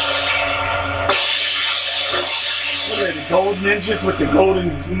are they, the gold ninjas with the golden...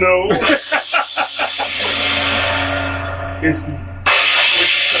 No. It's the...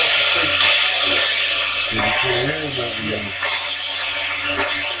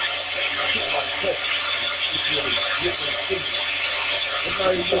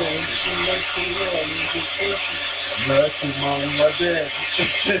 No, that's his mom and my dad.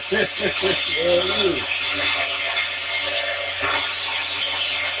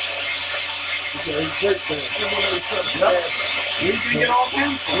 You can get off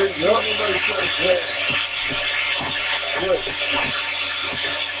him?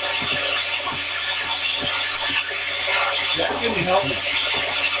 Yeah, give me help.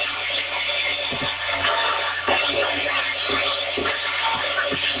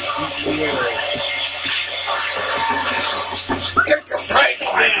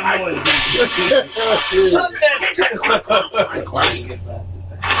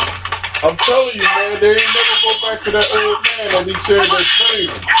 I'm telling you, man, they ain't never go back to that old man that he said that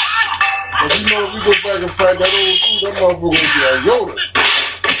trained him. But you know, if we go back and fight that old dude, that motherfucker gonna be a Yoda.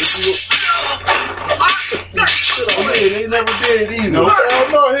 They never did either. No,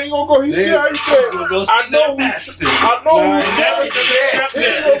 no, he ain't gonna go. He said, I know who. I know who. He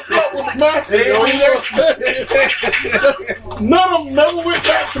ain't gonna fuck with the master. None of them never went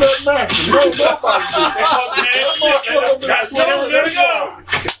back to that master. No, nobody did. That's where they were gonna go.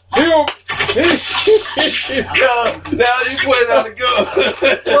 Now you put it on the gun.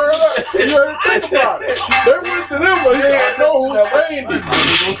 You ain't think about it. They went to them, but I know who trained him.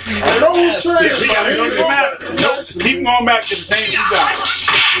 I know who trained him. We gotta go to the master. Nope. Keep going back to the same two guys.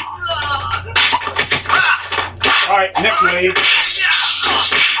 Alright, next wave.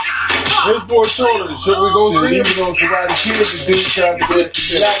 His boy told him, should we go see him? He was on Karate Kid, the dude tried to get to teach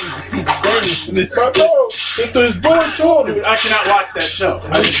dangerousness. I know. His boy told him. Dude, I cannot watch that show.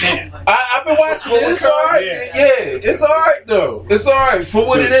 I just can't. I've been watching it. It's alright. Yeah, it's alright though. It's alright for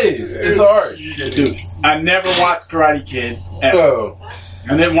what it is. It's alright. Dude, I never watched Karate Kid ever.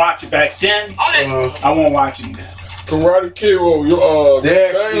 I didn't watch it back then. I won't watch it now. Karate Kid, they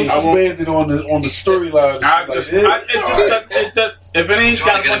actually expanded on the storyline. It just, if it ain't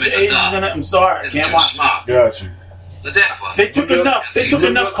got a bunch of Asians in it, I'm sorry, I can't watch it. Got you. The deaf one. They took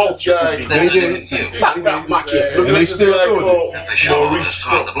enough culture. They did. And they still doing it. And for sure, as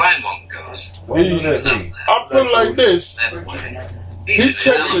far as the blind one goes. I'll put it like this. He takes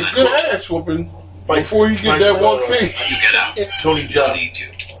a good ass whooping before you get that 1K. You get out. Tony Jaa.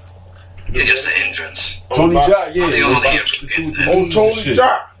 You're just the entrance. Tony Jaa, yeah. Tony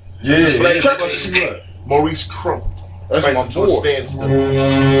Jaa. Yeah. Maurice Crump. That's my boy.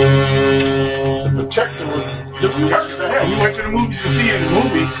 The protector. Hell, we went to the movies to see it in the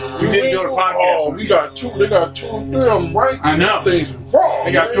movies. We didn't do a podcast. Oh, we got two. They got 2 or 3 of them, right? I know. Things raw.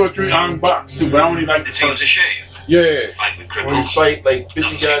 They got 2 or 3 unboxed too, but I only like It seems a shame. Yeah. Fight with When you cripples. fight like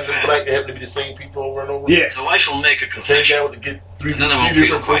 50 guys in black, they happen to be the same people over and over. Yeah. So I shall make a Same concession. guy with to get three None of them different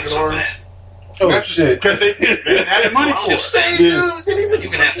feel quite broken so arms. bad. Oh, shit. Because they didn't have the money I'll for just it. say, Yeah. you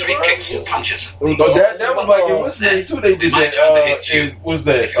can have 3 kicks and punches. Oh, that was like in what's the name too? They did My that. turn to hit you. Was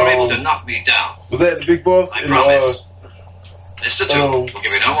that? If you're able to knock me down, Was that the Big Boss? I in, promise. Mr. Two will give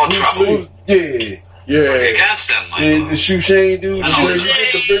you no more trouble. Yeah. If you can't stand my Yeah, the Shoe Shane dude. I know When you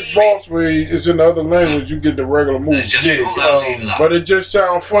get the big boss where it's in the other language, you get the regular move. it's just your lousy luck. But it just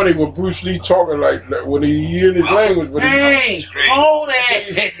sounds funny with Bruce Lee talking like when he in his language. But Hey, hold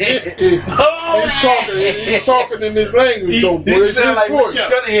it. he's talking in his language though. But He it's his sound like voice. Richard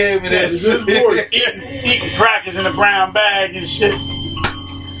Cunningham in It's his voice. Eating crackers in a brown bag and shit.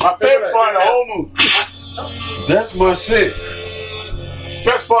 My favorite part of the whole movie. That's my shit.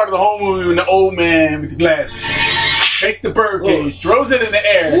 Best part of the whole movie when the old man with the glasses takes the bird cage, throws it in the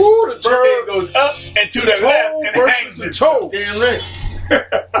air. Ooh, the bird cage goes up and to the left and hangs itself. Damn right.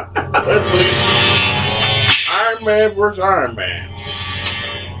 That's what it is. Iron Man versus Iron Man.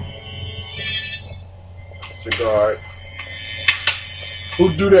 Cigar.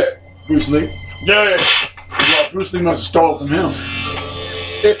 Who do that? Bruce Lee. Yeah. Well, Bruce Lee must have stole from him.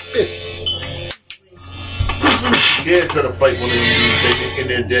 Who dare try to fight one of them dudes in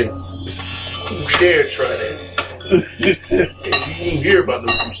their day? Who dare try that? You didn't hear about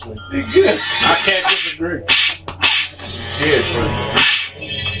no Bruce Lee. I can't disagree. Dare try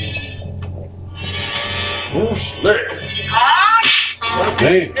Bruce Lee.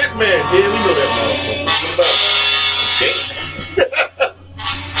 Damn. Hitman, yeah, we know that motherfucker. What about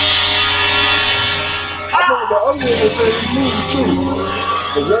I know the other one was in the movie too.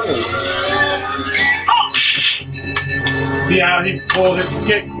 The young one. See how he pulled his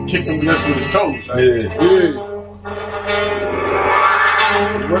kicked him just with his toes. Right? Yeah.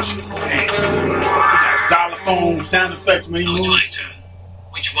 Russian. Damn. He got xylophone sound effects when he Now it's moves. my turn.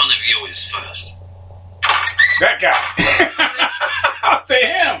 Which one of you is first? That guy. I'll say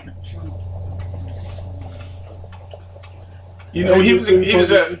him. You know, he was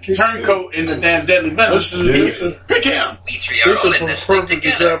a turncoat in the damn Deadly Venom. Pick him. We 3 are all in this thing perfect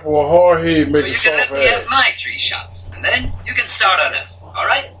together. example of hard head So making you can let soft me have ass. my 3 shots, and then you can start on us. All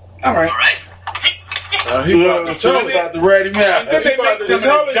right? All right. All right. He about to tell me. about to rat him out. Then they He about make to some of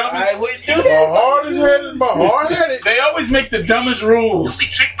tell the me. dumbest. My hard headed. They always make the dumbest Don't rules. be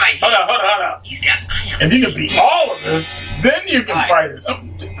tricked by him. Hold on. He's got iron. If you can beat all of us, then you can fight us.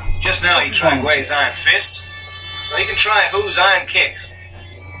 Just now he tried Way's iron fists, so he can try who's iron kicks.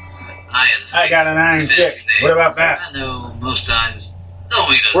 Iron I got an iron fancy kick. name. What about that? I know, most times.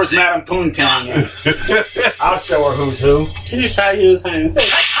 Nobody knows Where's it. Madame Poontang? I'll show her who's who. He just had his hand. Hey!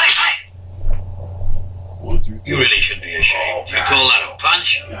 You really should be ashamed. You call that a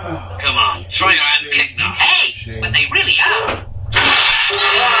punch? Come on, try your iron kick now. Hey, but they really are.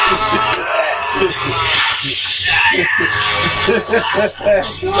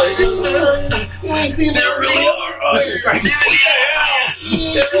 You ain't seen that really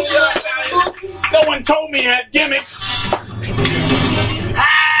No one told me he had gimmicks. He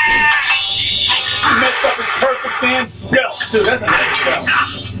messed up his perfect damn belt, too. That's a nice belt.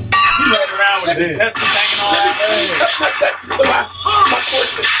 He running around with his intestines hanging all out.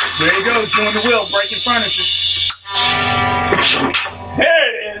 There he goes, doing the wheel, breaking furniture.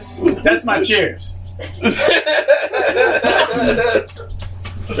 There it is. That's my cheers.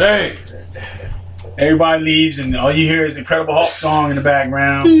 Dang. Everybody leaves, and all you hear is the Incredible Hulk song in the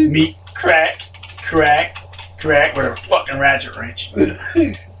background. Meat, crack, crack, crack, with a fucking ratchet wrench.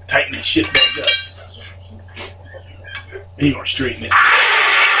 Tighten this shit back up. He gonna straighten it.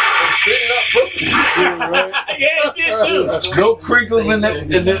 Straighten up perfectly. Yeah, he did too. No crinkles in the.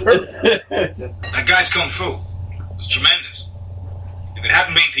 That guy's kung fu was tremendous. If it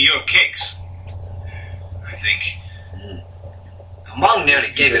hadn't been for your kicks, I think. Mong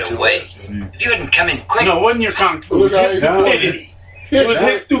nearly gave it away. If you hadn't come in quick. No, it wasn't your kung fu. It was his stupidity. It was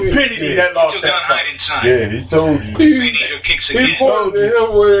his stupidity that lost You got that hide fight. inside. Yeah, he told you. We need your kicks He again. pointed to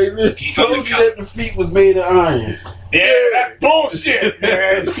him where they He told you that the feet was made of iron. Yeah, that bullshit,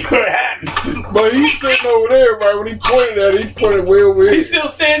 man. See what happens. But he's sitting over there, right? When he pointed at it, he pointed way over here. He's still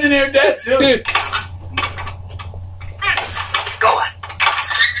standing there, dead, too. Go on.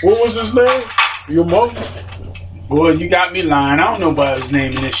 What was his name? Your mom? Boy, you got me lying. I don't know about his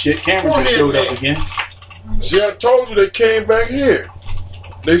name in this shit. Cameron just showed up again. See, I told you they came back here.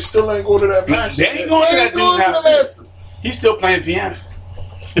 They still ain't going to that match. They ain't going to that dude's house. He's still playing piano.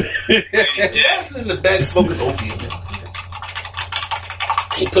 Dad's in the back smoking opium.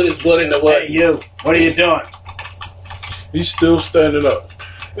 He put his blood in the what? Hey, you. What are you doing? He's still standing up.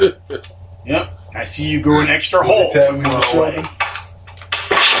 Yep. I see you going extra hole. Tap me on the shoulder.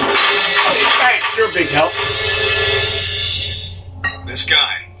 Thanks. You're a big help. This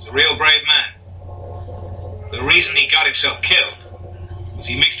guy is a real brave man. The reason he got himself killed was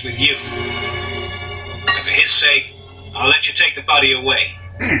he mixed with you. And for his sake, I'll let you take the body away.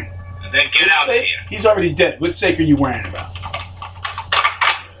 And then get out of here. He's already dead. What sake are you worrying about?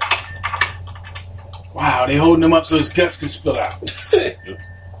 Wow, they holding him up so his guts can spill out.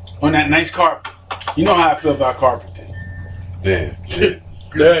 On that nice carpet. You know how I feel about carpet. Damn.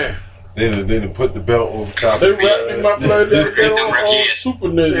 Damn. They done put the belt over top. They wrapped him up like that on Super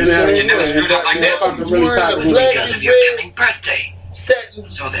Ninja. You never screwed up like that. Really tight Because of your coming birthday. So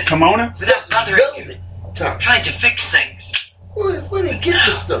then, Kimona? without bothering you, trying to fix things. Where did he get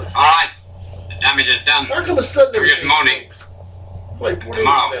this stuff? All right. The damage is done. How come it's suddenly? Good morning. Like,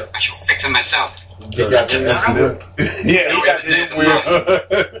 Tomorrow, I shall fix it myself. He got the incident. Yeah, he got the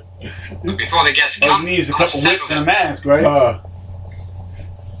weird. But before the guests All come, he needs a I'll couple settle whips and a them. mask, right?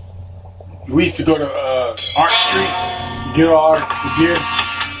 We used to go to Art Street, get all our gear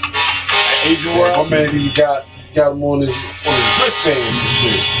at Asian World. My man, he got him on his wristbands and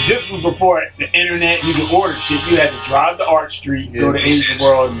shit. This was before the internet. You could order shit. You had to drive to Art Street, go to Asian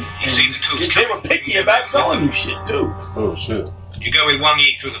World, and they were picky about selling you shit too. Oh shit! You go with Wang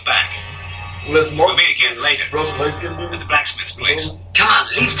Yi through the back. Let's We'll meet again later at the blacksmith's place. Come on,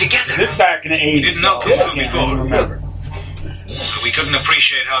 leave together. This back in the 80s. We didn't know Kung Fu I before. can't remember. So we couldn't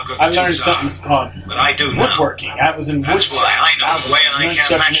appreciate how good the I learned tools something are. called But I do now. woodworking. I was in That's woodshop. why I know the way and I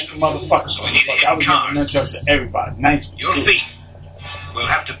can't match them. Motherfuckers. So we need to hit I was cards. giving nunchucks to everybody. Nice. Your feet will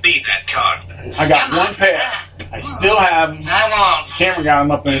have to beat that card. I got one pair. I still have them. Cameron got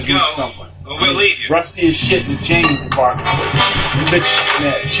them up in his room somewhere. Or we'll leave you. Rusty as shit in the chain department. Them bitches,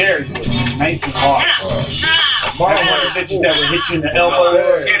 man, cherry wood, nice and hard. One of the bitches that would hit you in the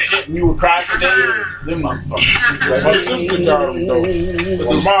elbow and shit, and you would cry for days. Them motherfuckers. My sister got him though.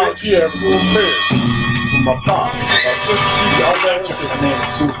 My mom, she had full pair. From my pop. My sister, she got that.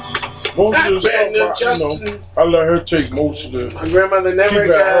 Most of the stuff, I let her take most of the. My grandmother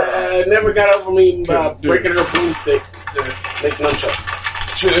never got over me about breaking her broomstick to make nunchucks.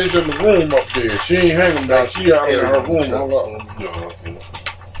 She is in the room up there. She ain't hanging down. She out in her room.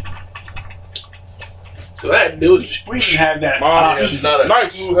 So that dude, we didn't have that Mom, option.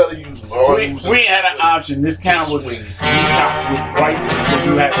 nice. We ain't had an option. This town was these cops would fight. So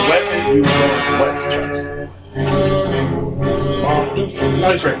you had a weapon, you would go to the weapons Mom, do some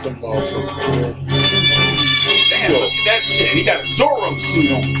nice with them motherfuckers. Damn, look at that shit. He got a Zorro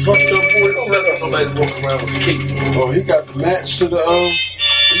suit on. Fuck them boys. Don't let nobody's walking around with a cape. Oh, he got the match to the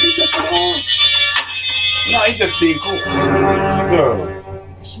Is he just on? No, he's just being cool.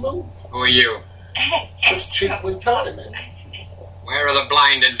 No. Smooth. Who are you? Just cheap with time, man. Where are the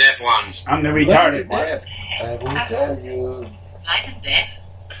blind and deaf ones? I'm the retarded one. I won't tell you. Blind and deaf?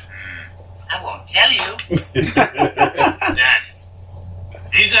 I won't tell you. Dad,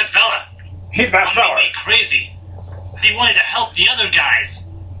 he's that fella. He's that fella. He made me crazy. And he wanted to help the other guys.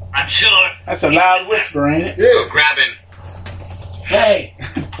 I'm sure. That's a loud whisper, ain't it? Go grab him. hey,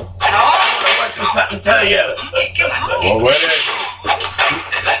 I want to something to tell you. Well, wait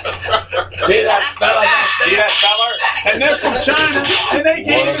See that fella back there? See that fella? And they're from China, and they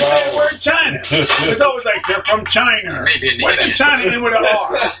can't even say the word China. It's always like they're from China. What the China in with an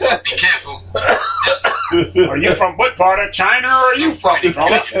R? Be careful. Are you from what part of China are you from,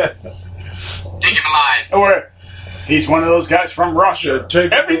 fella? Take him alive. Or he's one of those guys from Russia.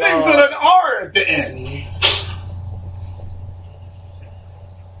 Take him Everything's with an R at the end.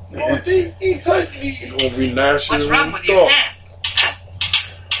 Yes. He hurt me. You're gonna be nasty. What's wrong with your hand?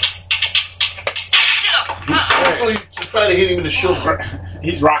 So he decided to hit him in the shoulder.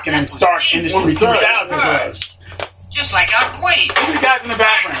 He's rocking them Stark Industry 2000 gloves. Just like our Quaid. Look at the guys in the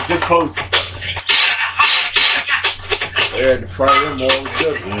background, just posing. They had to fight him all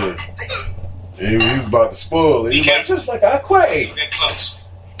together. He was about to spoil it. He was like, just like I quake. Get close.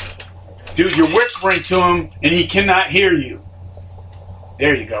 Dude, you're whispering to him, and he cannot hear you.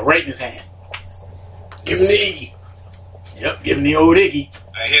 There you go, right in his hand. Give him the Iggy. Yep, giving the old Iggy.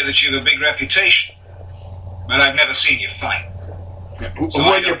 I hear that you've a big reputation, but I've never seen you fight. So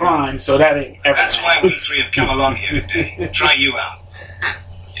well, you're blind, so that ain't ever. That's why we three have come along here today. To try you out.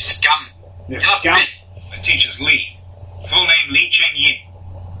 You scum. You scum? My teacher's Lee. Full name Lee Chen Yin.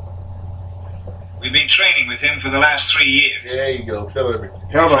 We've been training with him for the last 3 years. There you go. Tell everything.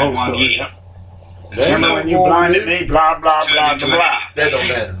 Tell the whole story. Yep. Remember when you blinded me? Blah, blah, blah, blah. That don't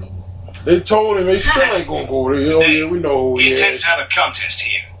matter. They told him they still ain't gonna go there. Oh yeah, we know. He intends to have a contest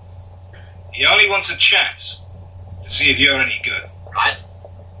here. He only wants a chance to see if you're any good. Right.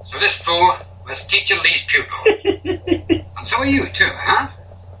 So this fool was teacher Lee's pupil. And so are you too, huh?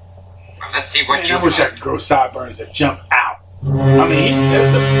 Well, let's see what you I wish I could grow sideburns that jump out. I mean,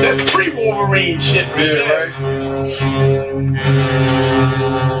 that's pre-Wolverine shit right there.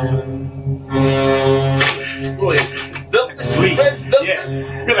 Right? Sweet. Yeah.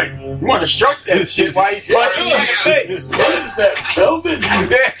 You're like, you want to stroke that shit while you punching in his face. What is that? Velvet?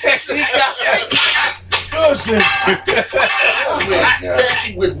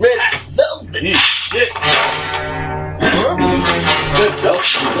 Satin with red velvet. Yeah, shit.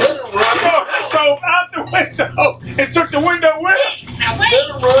 Go out the window and took the window with him. Let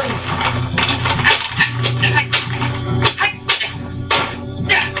him run.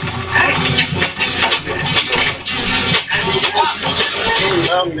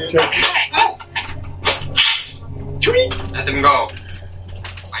 Let them go.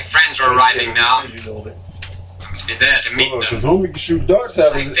 My friends are arriving now. I must be there to meet them. Because homie can shoot darts out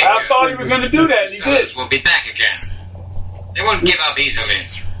of his. I thought he was going to do that, and he did. We'll be back again. They won't give up easily.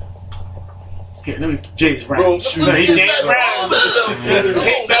 Here, let me James Brown. So he James Brown.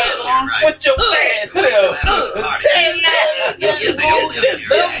 Put your hands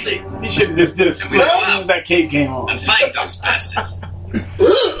He should have just did a split as soon as that cape came on. And find those bastards.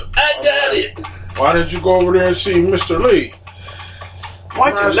 I got it. Why did you go over there and see Mr. Lee?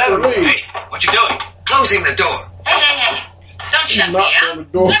 Why'd you let him? Hey, what you doing? Closing the door. Hey. Don't shut me knocked on the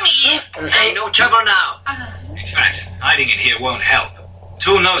door. Let me in. Hey, no trouble now. In fact, hiding in here won't help.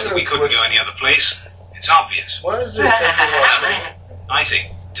 Tool knows that we couldn't go any other place. It's obvious. Why is it? I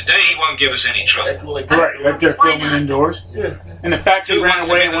think today he won't give us any trouble. Right, like they're filming indoors. Yeah. And the fact he ran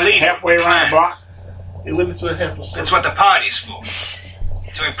away and went halfway around the block. He went into a half a second. That's what the party's for.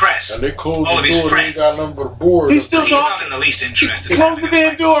 To impress And they closed all of the his door. They friends. ain't got nothing but a board. He's still He's not talking. in the least interested. Close the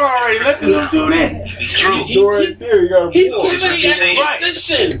damn door already. Let them do this. He's through. Door right there. You got a He's board. giving the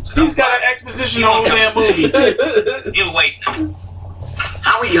exposition. He's got an exposition on the damn movie. He'll wait now.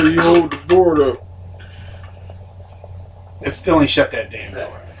 How are we You gonna hold the board up. It still ain't shut that damn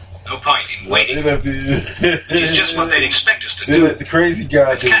door. No point in waiting. They let the, Which is just what they'd expect us to they do. let the crazy guy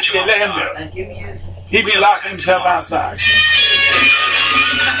Let's do it. catch him Yeah, off let him guard. do it. He'd be locking himself outside.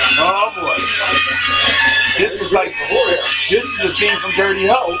 Oh boy. This is like this is a scene from Dirty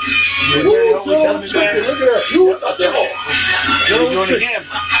Ho. Yeah, Dirty Ho was doing his thing. Look at that. You got that hole. He was doing it again.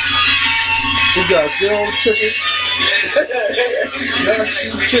 You got Jones chicken.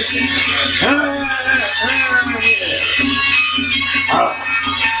 Chicken.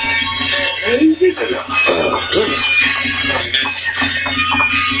 And you get it.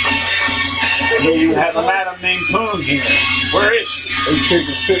 And then you have a madam named Poon here. Where is she? They take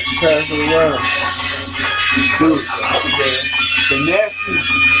a sip and pass it around. Dude, the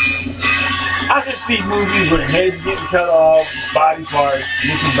nastiest. I just see movies where heads getting cut off, body parts,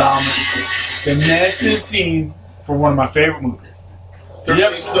 disembowelments. The nastiest scene for one of my favorite movies.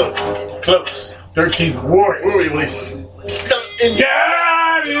 13th Close. 13th Warrior. Warrior was stuck in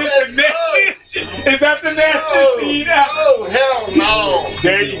God, it's the nastiest. Is that the nastiest scene ever? Oh, hell no.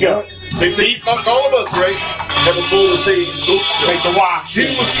 There you go. They take all of us, right? Have a bowl of say, Take the wash. he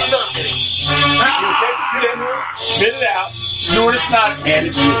was stuck in it. You take a sip, spit it out, snort it, snot, and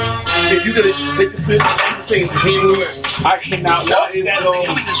it's you. If you gotta take a sip, say, I cannot watch that scene.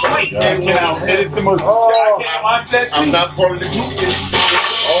 I cannot. It is the most. I can't watch that scene. I'm not part of the group.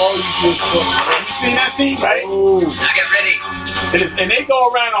 Oh, you just Have you seen that scene, right? Now get ready. It is, and they go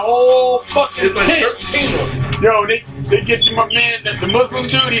around the whole fucking It's like tent. 13 of them. Yo, they get to my man, the Muslim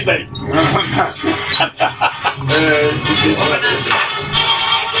dude. He's like,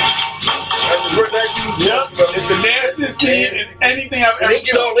 yep, it's the nastiest scene in anything I've ever. They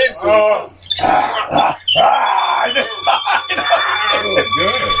get all into it.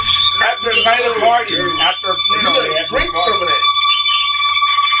 After a night of partying, after You gotta drink some of that.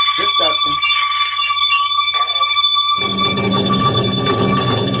 Disgusting.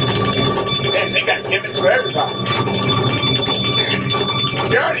 Man, they got gimmicks for everybody.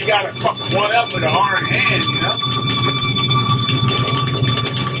 You already got a fucking one up with an orange hand, you know?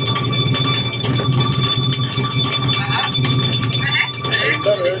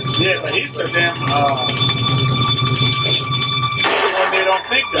 Yeah, but he's the damn, he's the one they don't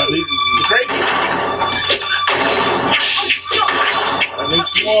think of. He's crazy. And he's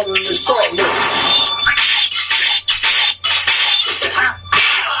smarter than they thought, look.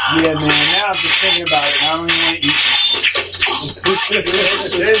 Yeah, man, now I'm just thinking about it. I don't even want to eat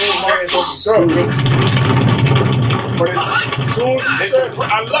But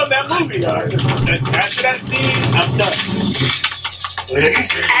I love that movie, though. After that scene, I'm done. Have you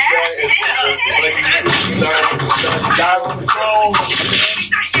seen this guy died on the throne?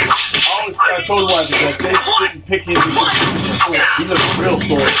 I told the wife that they didn't pick him. He was a real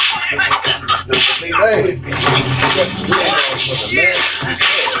story.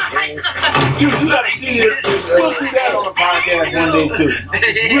 Dude, you gotta see it. We'll do that on the podcast one day too.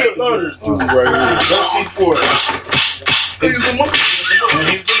 Really good. He's a Muslim. And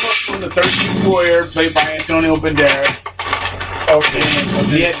he was a Muslim, the 13th warrior, played by Antonio Banderas. Okay. And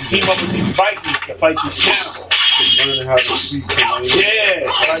he had to team up with these Vikings to fight these cannibals. Learning how to speak. Yeah.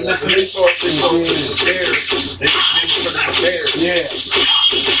 Like, listen, they thought they were bears. They bears. Yeah.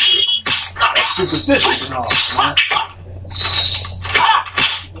 That's superstitious and all, man.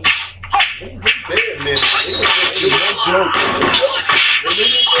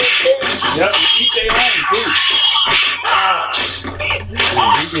 Yep, eat their own too.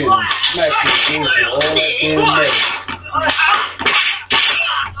 Man, he getting smacked in the face with all that damn money.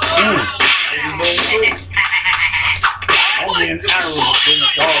 Only an arrow would bring a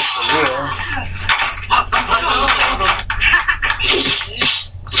dog for war.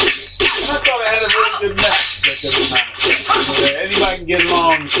 I thought I had a really good match that they were trying to play. Anybody can get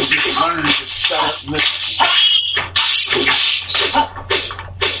along if you just learn to shut up and listen.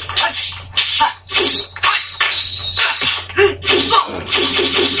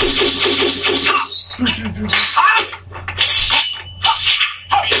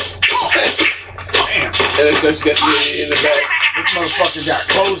 Damn. And of course, you got me in the back. This motherfucker got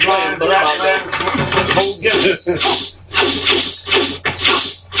clotheslines, rap lines, whole gimmick.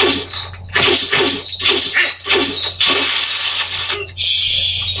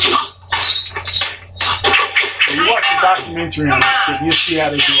 You watch the documentary on this shit, you'll see how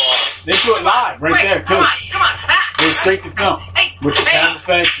they do all. They do it live right there too. It's straight to film with the sound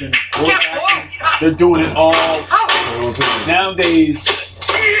effects and voice acting. They're doing it all. Nowadays,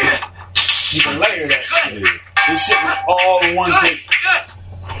 you can layer that shit. This shit was all in one take.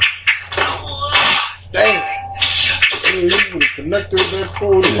 Damn. You would have connected with that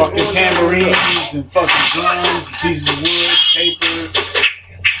food. Fucking tambourines and fucking drums, pieces of wood, paper.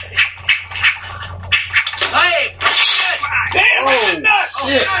 Hey! Damn, oh, nuts!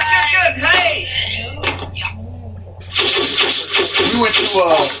 Good. Hey! We went to,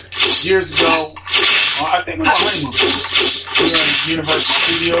 years ago, I think it was a honeymoon. We were in Universal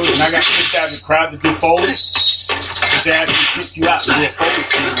Studios, and I got kicked out of the crowd to do Foley. But they actually kicked you out to do a Foley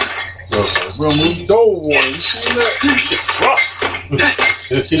scene. Real movie. Door one. You seen that? Shit's rough.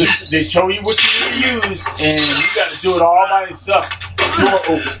 They show you what you need to use, and you got to do it all by yourself. Door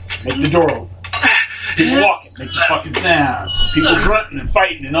open. Make the door open. People walking. Make the fucking sound. People grunting and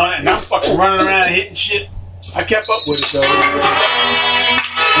fighting and all that. And I'm fucking running around and hitting shit. I kept up with it, though.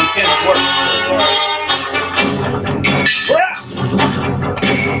 Intense work.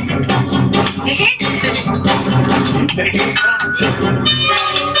 You take your time.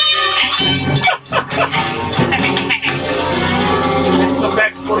 Come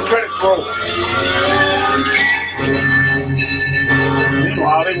back before the credits roll.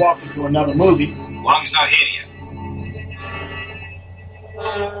 Meanwhile, they walk into another movie. Wong's not here yet.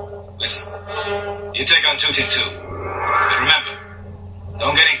 Listen, you take on 2-2. But remember,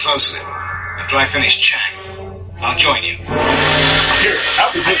 don't get in close with him. After I finish Chang, I'll join you. Here,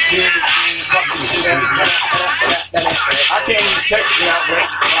 I'll be just here. I can't even check it out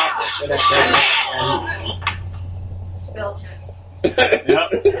right. Yep.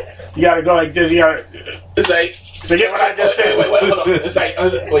 You gotta go like this. You gotta. It's like. Forget what I just said. Wait, hold on. It's like.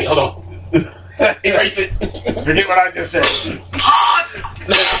 Wait, hold on. Erase it. Forget what I just said.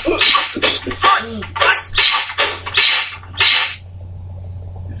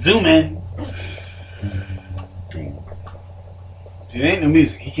 Zoom in. See, there ain't no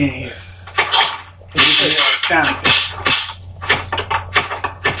music. He can't hear. He can hear sound effects.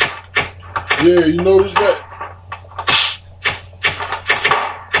 Yeah, you notice that?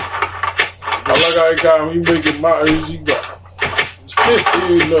 I like how he got him. He making mountains. He got. It's 50.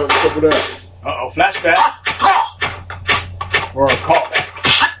 He ain't nothing. Couple of that. Uh-oh, flashbacks. Or a callback.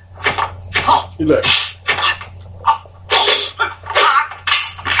 He like.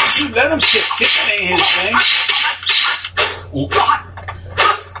 You let him kick. Kicking ain't his thing.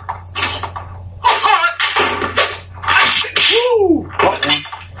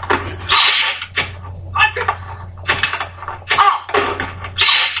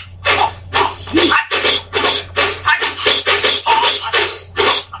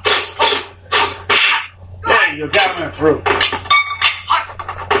 through.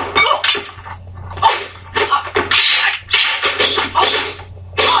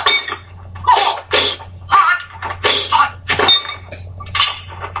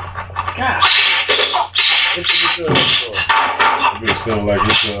 It sounds like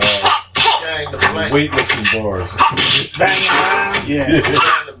it's weightlifting bars. Bang around, yeah.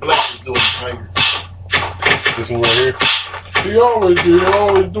 The black is doing tiger. This one right here. He always doing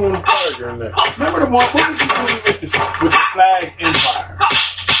the tiger in that. Remember the one? What was the movie with the Flag Empire?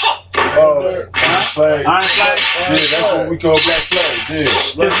 Flag. Iron Flag? Yeah, that's what we call black flags. Yeah.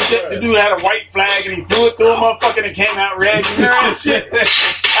 The dude had a white flag and he threw it through a motherfucker and it came out red. You remember that shit?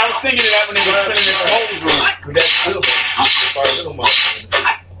 I was thinking of that when they were spinning in the holes room. That's good, man.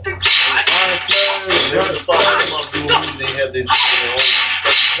 Iron Flag. They had this.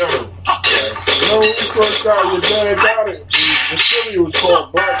 No, when we first got your dad got it. The city was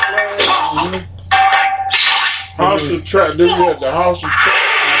called Black Flag. House of Traps. Then we had the House of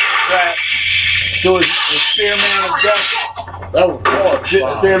Traps. So it's Spearman of Death. That was hard.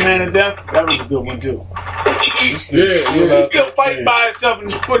 Spearman of Death. That was a good one too. Yeah. He still fighting by himself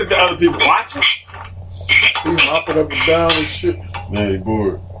and put it to other people watching. He hopping up and down and shit. Man, he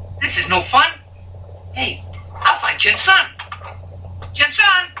bored. This is no fun. Hey, I'll find Jin-san.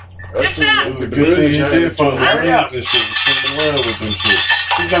 Jin-san. It was a good thing he did find the rings and shit. He's around with them shit.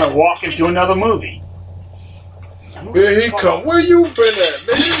 He's gonna walk into another movie. Here he come. Where you been at,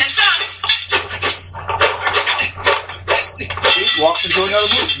 man? He walked into another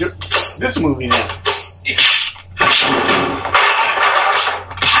movie. This movie now.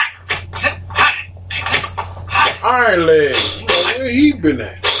 Iron Leg. Where he been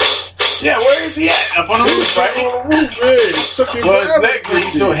at? Yeah, where is he at? Up on the roof, right? On the roof, yeah. He took his his leg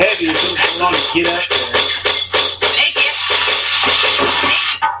is so heavy, it took so long to get up there.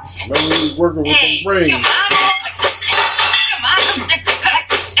 Remember he was working with them rings.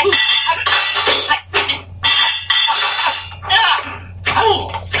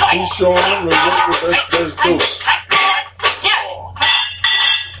 He's showing him the work with that's dope.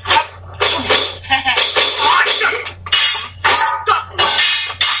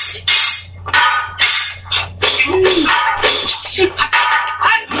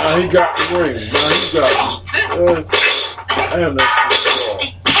 Now he got the ring. Now he got it. Damn, that's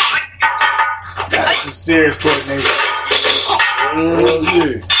That's some serious coordination.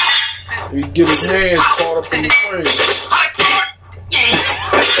 Yeah. He get his hands caught up in the ring.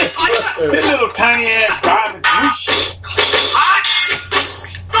 This little tiny ass diving through shit.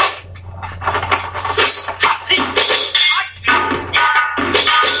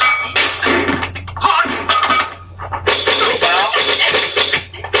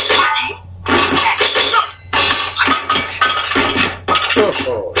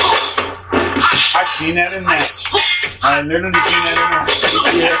 I've seen that in match. I literally seen that in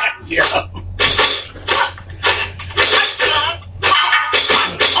match. Yeah.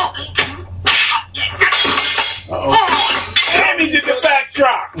 Uh-oh. And he did the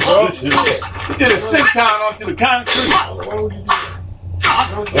backdrop. He did a senton onto the concrete.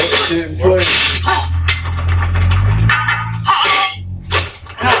 That didn't play.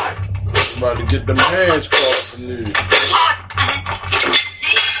 About to get them hands caught up in there.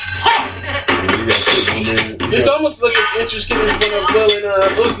 It's almost like as interesting as when Will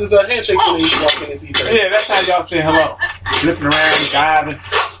and Uzi's handshakes when he's walking his each other. Yeah, that's how y'all say hello. Flipping around, diving,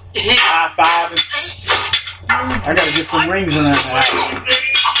 high-fiving. I gotta get some rings on that house.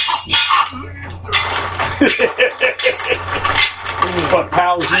 What,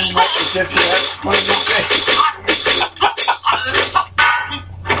 pal zoom up and kiss that? What did you say?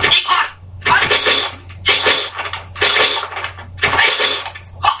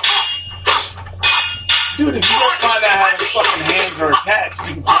 Dude, if you don't find out how the fucking hands are attached,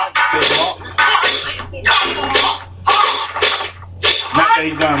 you can probably take them off. Not that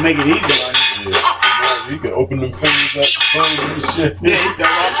he's gonna make it easy on you. Yeah. You can open them fingers up, thumbs and shit. Yeah, he's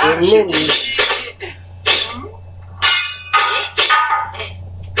done all that shit.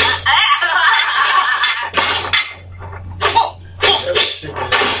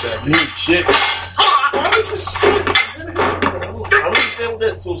 Shit.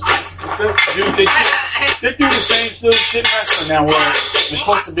 Dude, they do the same sort of shit in wrestling now where it's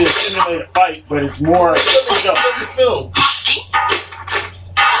supposed to be a simulated fight, but it's more film.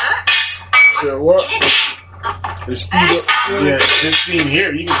 Yeah, what? They speed up. Yeah, this scene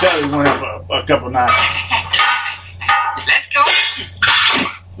here, you can tell he went up a couple notches. Let's go.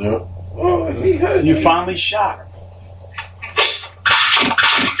 Yep. Oh, you finally shot her.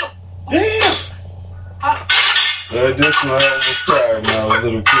 Damn. This one I almost cried when I was a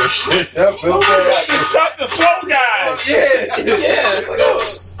little kid. I felt bad. You shot the slow guys.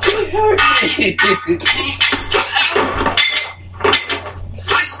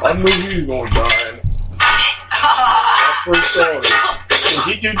 I knew he was gonna die. I first saw it.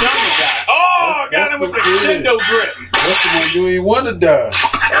 He too dumb to die. Oh, got him with the extendo grip. That's the one you ain't want to die. I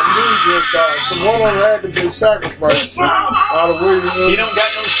knew he was gonna die. So one of them had to be sacrificed. Out of way. He don't got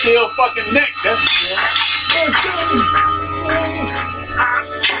no steel fucking neck. That's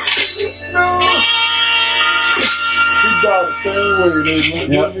no. He died the same way. He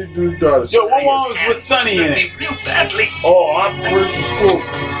died the same Yo, what one was with Sonny in it? Real badly. Oh, Operation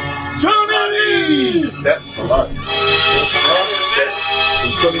Scorpion. Sonny! That's a lot. And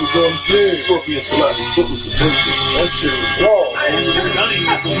Sonny was on the bed. Scorpion Salat. His foot was the bullshit. That shit was raw. Sonny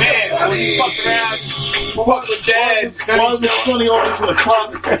was the man. When he fucked around, fucked with Dad. Why was Sonny always in the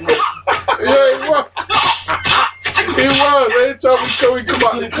closet somewhere? Yeah, he was. He was. Every time we come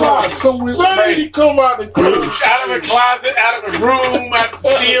out the closet. Sonny, he come out the closet. Out of a closet, out of a room, out of the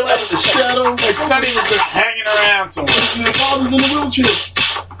ceiling. Out of the shadow. Like Sonny was just hanging around somewhere. His father's in the wheelchair.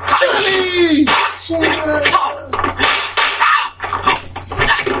 Sonny!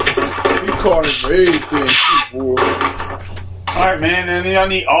 He caught him for everything, boy. Alright, man, and y'all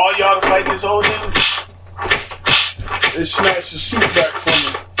need all y'all to fight this whole thing? They snatched the suit back from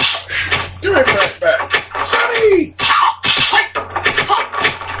him. Give it back. Sonny!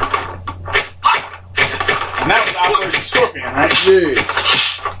 And that was Operation Scorpion, right? Yeah.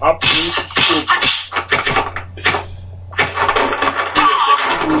 Operation Scorpion.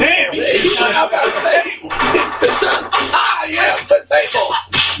 Damn! I got a table. I am the table.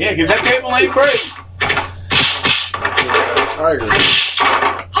 Yeah, because that table ain't break. Tiger.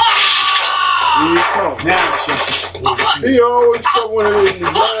 Here he comes. Now, shit. He always come when it was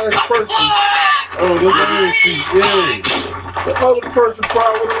the last person. Oh, this is The other person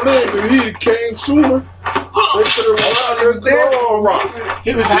probably would have lived if he came sooner. They could have run there all right.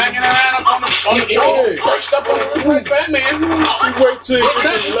 He was hanging around up on the floor. Perched up on the like Batman. You wait till he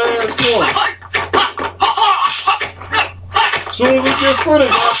gets the last one. Soon as we get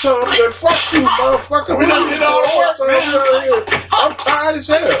footage, I'll tell him that fuck you, motherfucker. We done did all the work, man. I'm tired as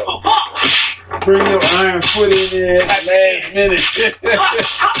hell. Bring your iron foot in there at the last minute.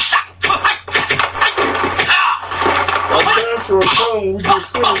 I'm damn sure tell him when we get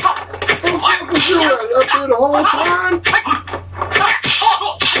footage. What the fuck was you at? Up there the whole time?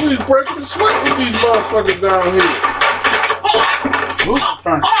 We was breaking the sweat with these motherfuckers down here. Moving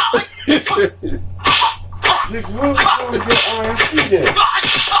furniture. Nick Willis gonna get iron feet there.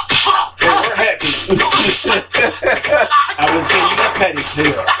 Hey, we're happy. I was getting a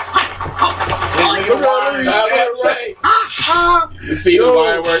pedicure. You see the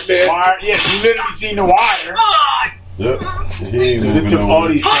wire work there? Wire, yeah, you literally seen the wire. Yep. He ain't They moving took all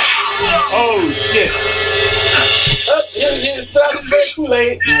over. these. Oh shit! It's not the fake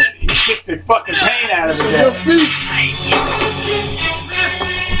Kool-Aid. He kicked the fucking pain out of his Your ass. feet.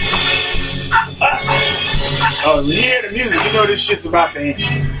 Oh, when you hear the music, you know this shit's about to end.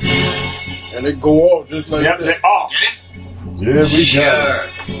 And they go off just like Yep, that. they're off. Yeah, we got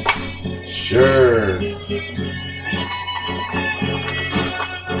it. Sure.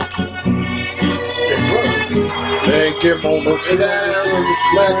 They ain't getting on no shit.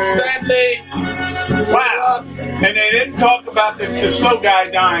 Sadly. Wow. And they didn't talk about the slow guy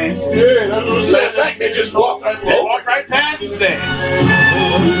dying. Yeah, that's what I'm saying. Like they just walked right They walked right past his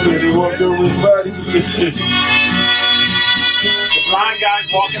ass. You said he walked over his body. The blind guy's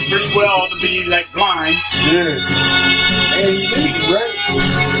walking pretty well to be like blind. Yeah. And he leaving, right?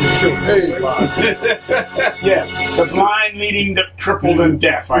 Yeah, the blind leading the crippled and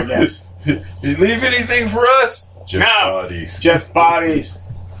deaf, I guess. You leave anything for us? Just No, bodies. just bodies.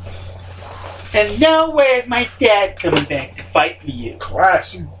 And now where's my dad coming back to fight for you?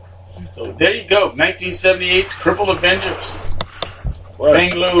 Classic. So there you go, 1978's Crippled Avengers.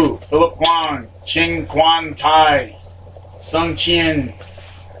 Classic. Feng Lu, Philip Kwan, Ching Kwan Tai, Sung Chien,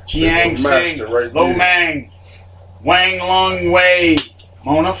 Chiang Sing, right Lo there. Mang, Wang Long Wei,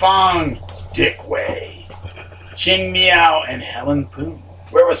 Mona Fong, Dick Wei, Ching Miao, and Helen Poon.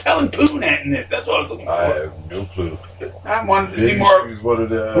 Where was Helen Poon at in this? That's what I was looking for. I have no clue. I wanted to see Maybe more. She was one of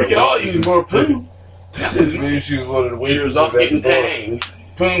the, We could all use more Poon. Maybe she was one of the waitresses. She was off at the getting bar. tang.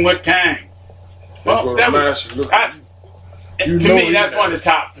 Poon with Tang. Well, that was that's to me. That's one of the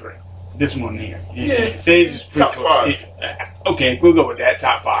top three. This one here. Yeah. Sage is pretty Top close. five. Yeah. Okay, we'll go with that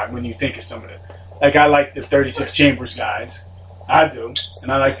top five. When you think of some of the, like I like the 36 Chambers guys. I do, and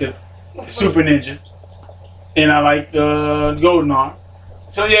I like the Super Ninja, and I like the Golden Arm.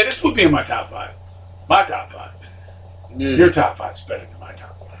 So yeah, this would be in my top five. My top five. Yeah. Your top 5 is better than my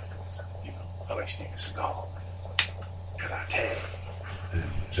top 5. You know, I like Steven Seagal. Karate.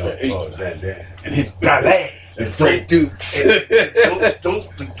 And his ballet. And Frank Dukes. Don't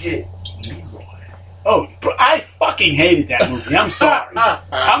forget Leroy. Oh, I fucking hated that movie. I'm sorry.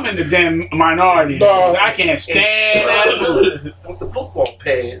 I'm in the damn minority because I can't stand that movie. With the football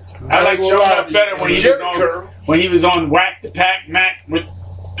pads. I like Joe better when he was on Whack the Pack Mac with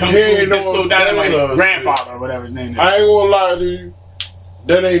Kung Fu Disco Dynamite grandfather or whatever his name is. I ain't gonna lie to you.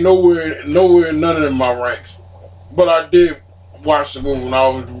 That ain't nowhere none of my ranks. But I did watch the movie when I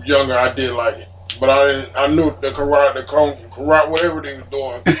was younger. I did like it. But I knew the karate, whatever they was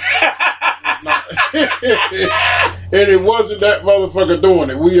doing. And it wasn't that motherfucker doing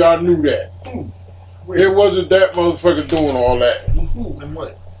it. I knew that. It wasn't that motherfucker doing all that. Who and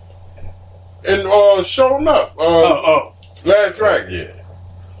what? And showing up. Last Dragon. Yeah.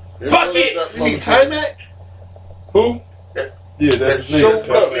 Fuck it! You mean Timac? Who? Yeah, that's his name.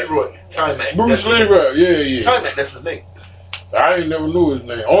 That's Leroy. Timac. Bruce Leroy. Yeah. Timac, that's his name. I ain't never knew his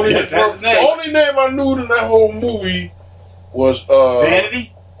name. The only name I knew in that whole movie was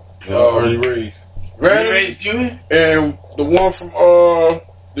Vanity. Early Race. Vanity Jr. And the one from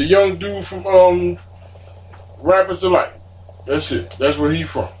the young dude from Rapper's Delight. That's it. That's where he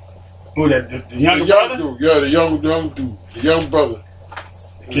from. Who that? The young brother? Dude. Yeah, the young dude. The young brother.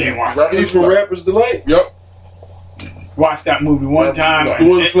 Can't watch. He's from Rapper's Delight. Yep. Watched that movie one time. The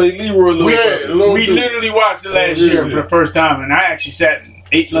one that played Leroy. We literally watched it last year for the first time, and I actually sat and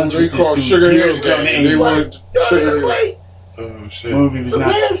ate lunch with this dude Sugar years Hill ago. Gang. They wanted Sugar Hill. Oh shit. The movie was The not.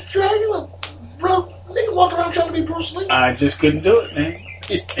 last Dragon, bro, nigga walking around trying to be Bruce Lee. I just couldn't do it, man.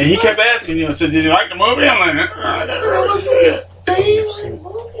 And he kept asking, so did you like the movie? I'm like,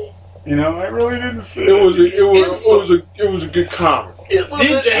 you know, I really didn't see it. It was a good comedy. Did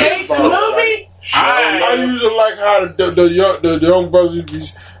you hate the movie? I usually like how the young brothers be,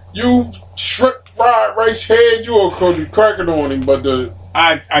 you shrimp fried rice head, you are cracking on him, but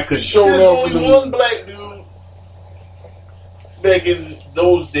I couldn't show There's off only one black dude back in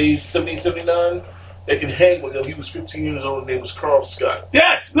those days, 79, that could hang with him. He was 15 years old. His name was Carl Scott.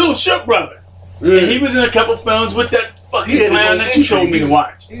 Yes, Little Shook Brother. Yeah. And he was in a couple films with that fucking clown that you told me to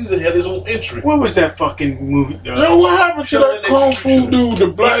watch. He had his own entry. What was that fucking movie? Yo, what happened to that Kung Fu dude? The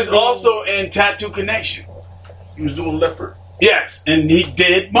black He was also in Tattoo Connection. He was doing Leopard. Yes, and he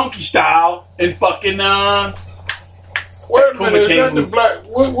did Monkey Style and fucking Wait a minute, is that the black?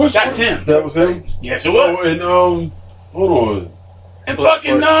 That's him. That was him. Yes, it was. Oh, and hold on. And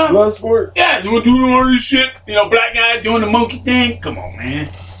fucking Bloodsport. Yeah, he was doing all this shit. You know, black guy doing the monkey thing. Come on, man.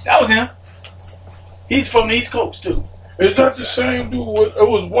 That was him. He's from the East Coast too. Is that the same dude? It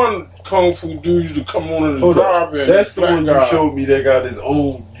was one Kung Fu dude used to come on in the drive-in. That's the one you showed me that got his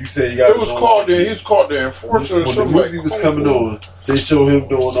own. You said he got. It was called the. He was called the Enforcer. When the movie was coming on, they showed him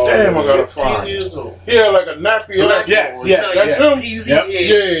doing all. Damn, I gotta find. He had like a nappy afro. Yes, that's him. Easy. Yep.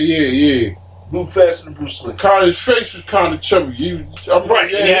 Yeah. Moved faster than Bruce Lee. His face was kind of chubby.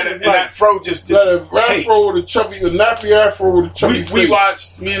 Right, and he had an afro just to afro with a chubby, a nappy afro with a chubby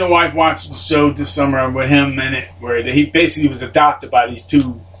face. Me and the wife watched the show this summer with him in it, where he basically was adopted by these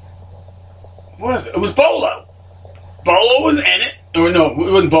two. What was it? It was Bolo. Bolo was in it. Or no, it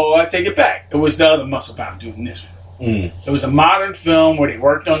wasn't Bolo. I take it back. It was the other muscle-bound dude in this one. It was a modern film where they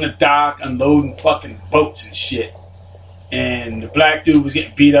worked on the dock, unloading fucking boats and shit. And the black dude was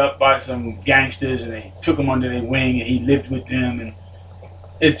getting beat up by some gangsters, and they took him under their wing, and he lived with them, and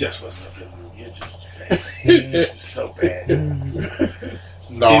it just wasn't a good movie. It just was so bad.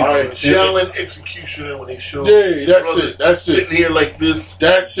 Shaolin Executioner when they showed. Yeah, that's it. Sitting here like this.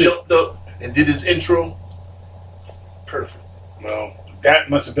 That's it. Jumped up and did his intro. Perfect. Well, that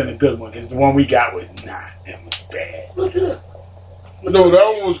must have been a good one, because the one we got was not. It was bad. Look it up. No,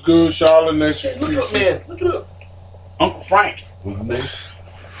 that one was good. Shaolin Executioner. Look up, man. Look it up. Uncle Frank. What's his name?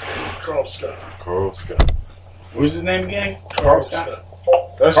 Carl Scott. Carl Scott. What was his name again? Carl Scott.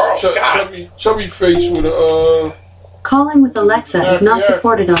 That's Carl Scott. Chubby face with a. Calling with Alexa is not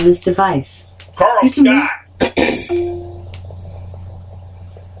supported on this device. Carl Scott. God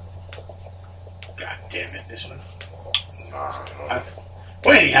damn it, this one.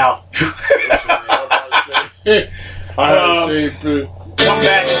 Well, anyhow. Come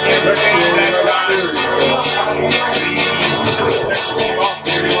back again.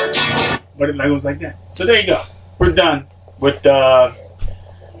 But it was like that. So there you go. We're done with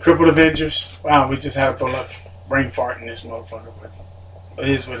Crippled Avengers. Wow, we just had a brain fart in this motherfucker. But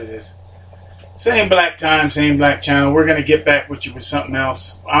it is what it is. Same black time, same black channel. We're going to get back with you with something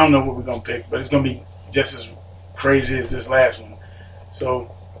else. I don't know what we're going to pick, but it's going to be just as crazy as this last one. So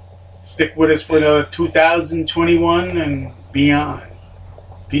Stick with us for the 2021 and beyond.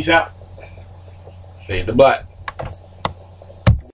 Peace out. Fade to black.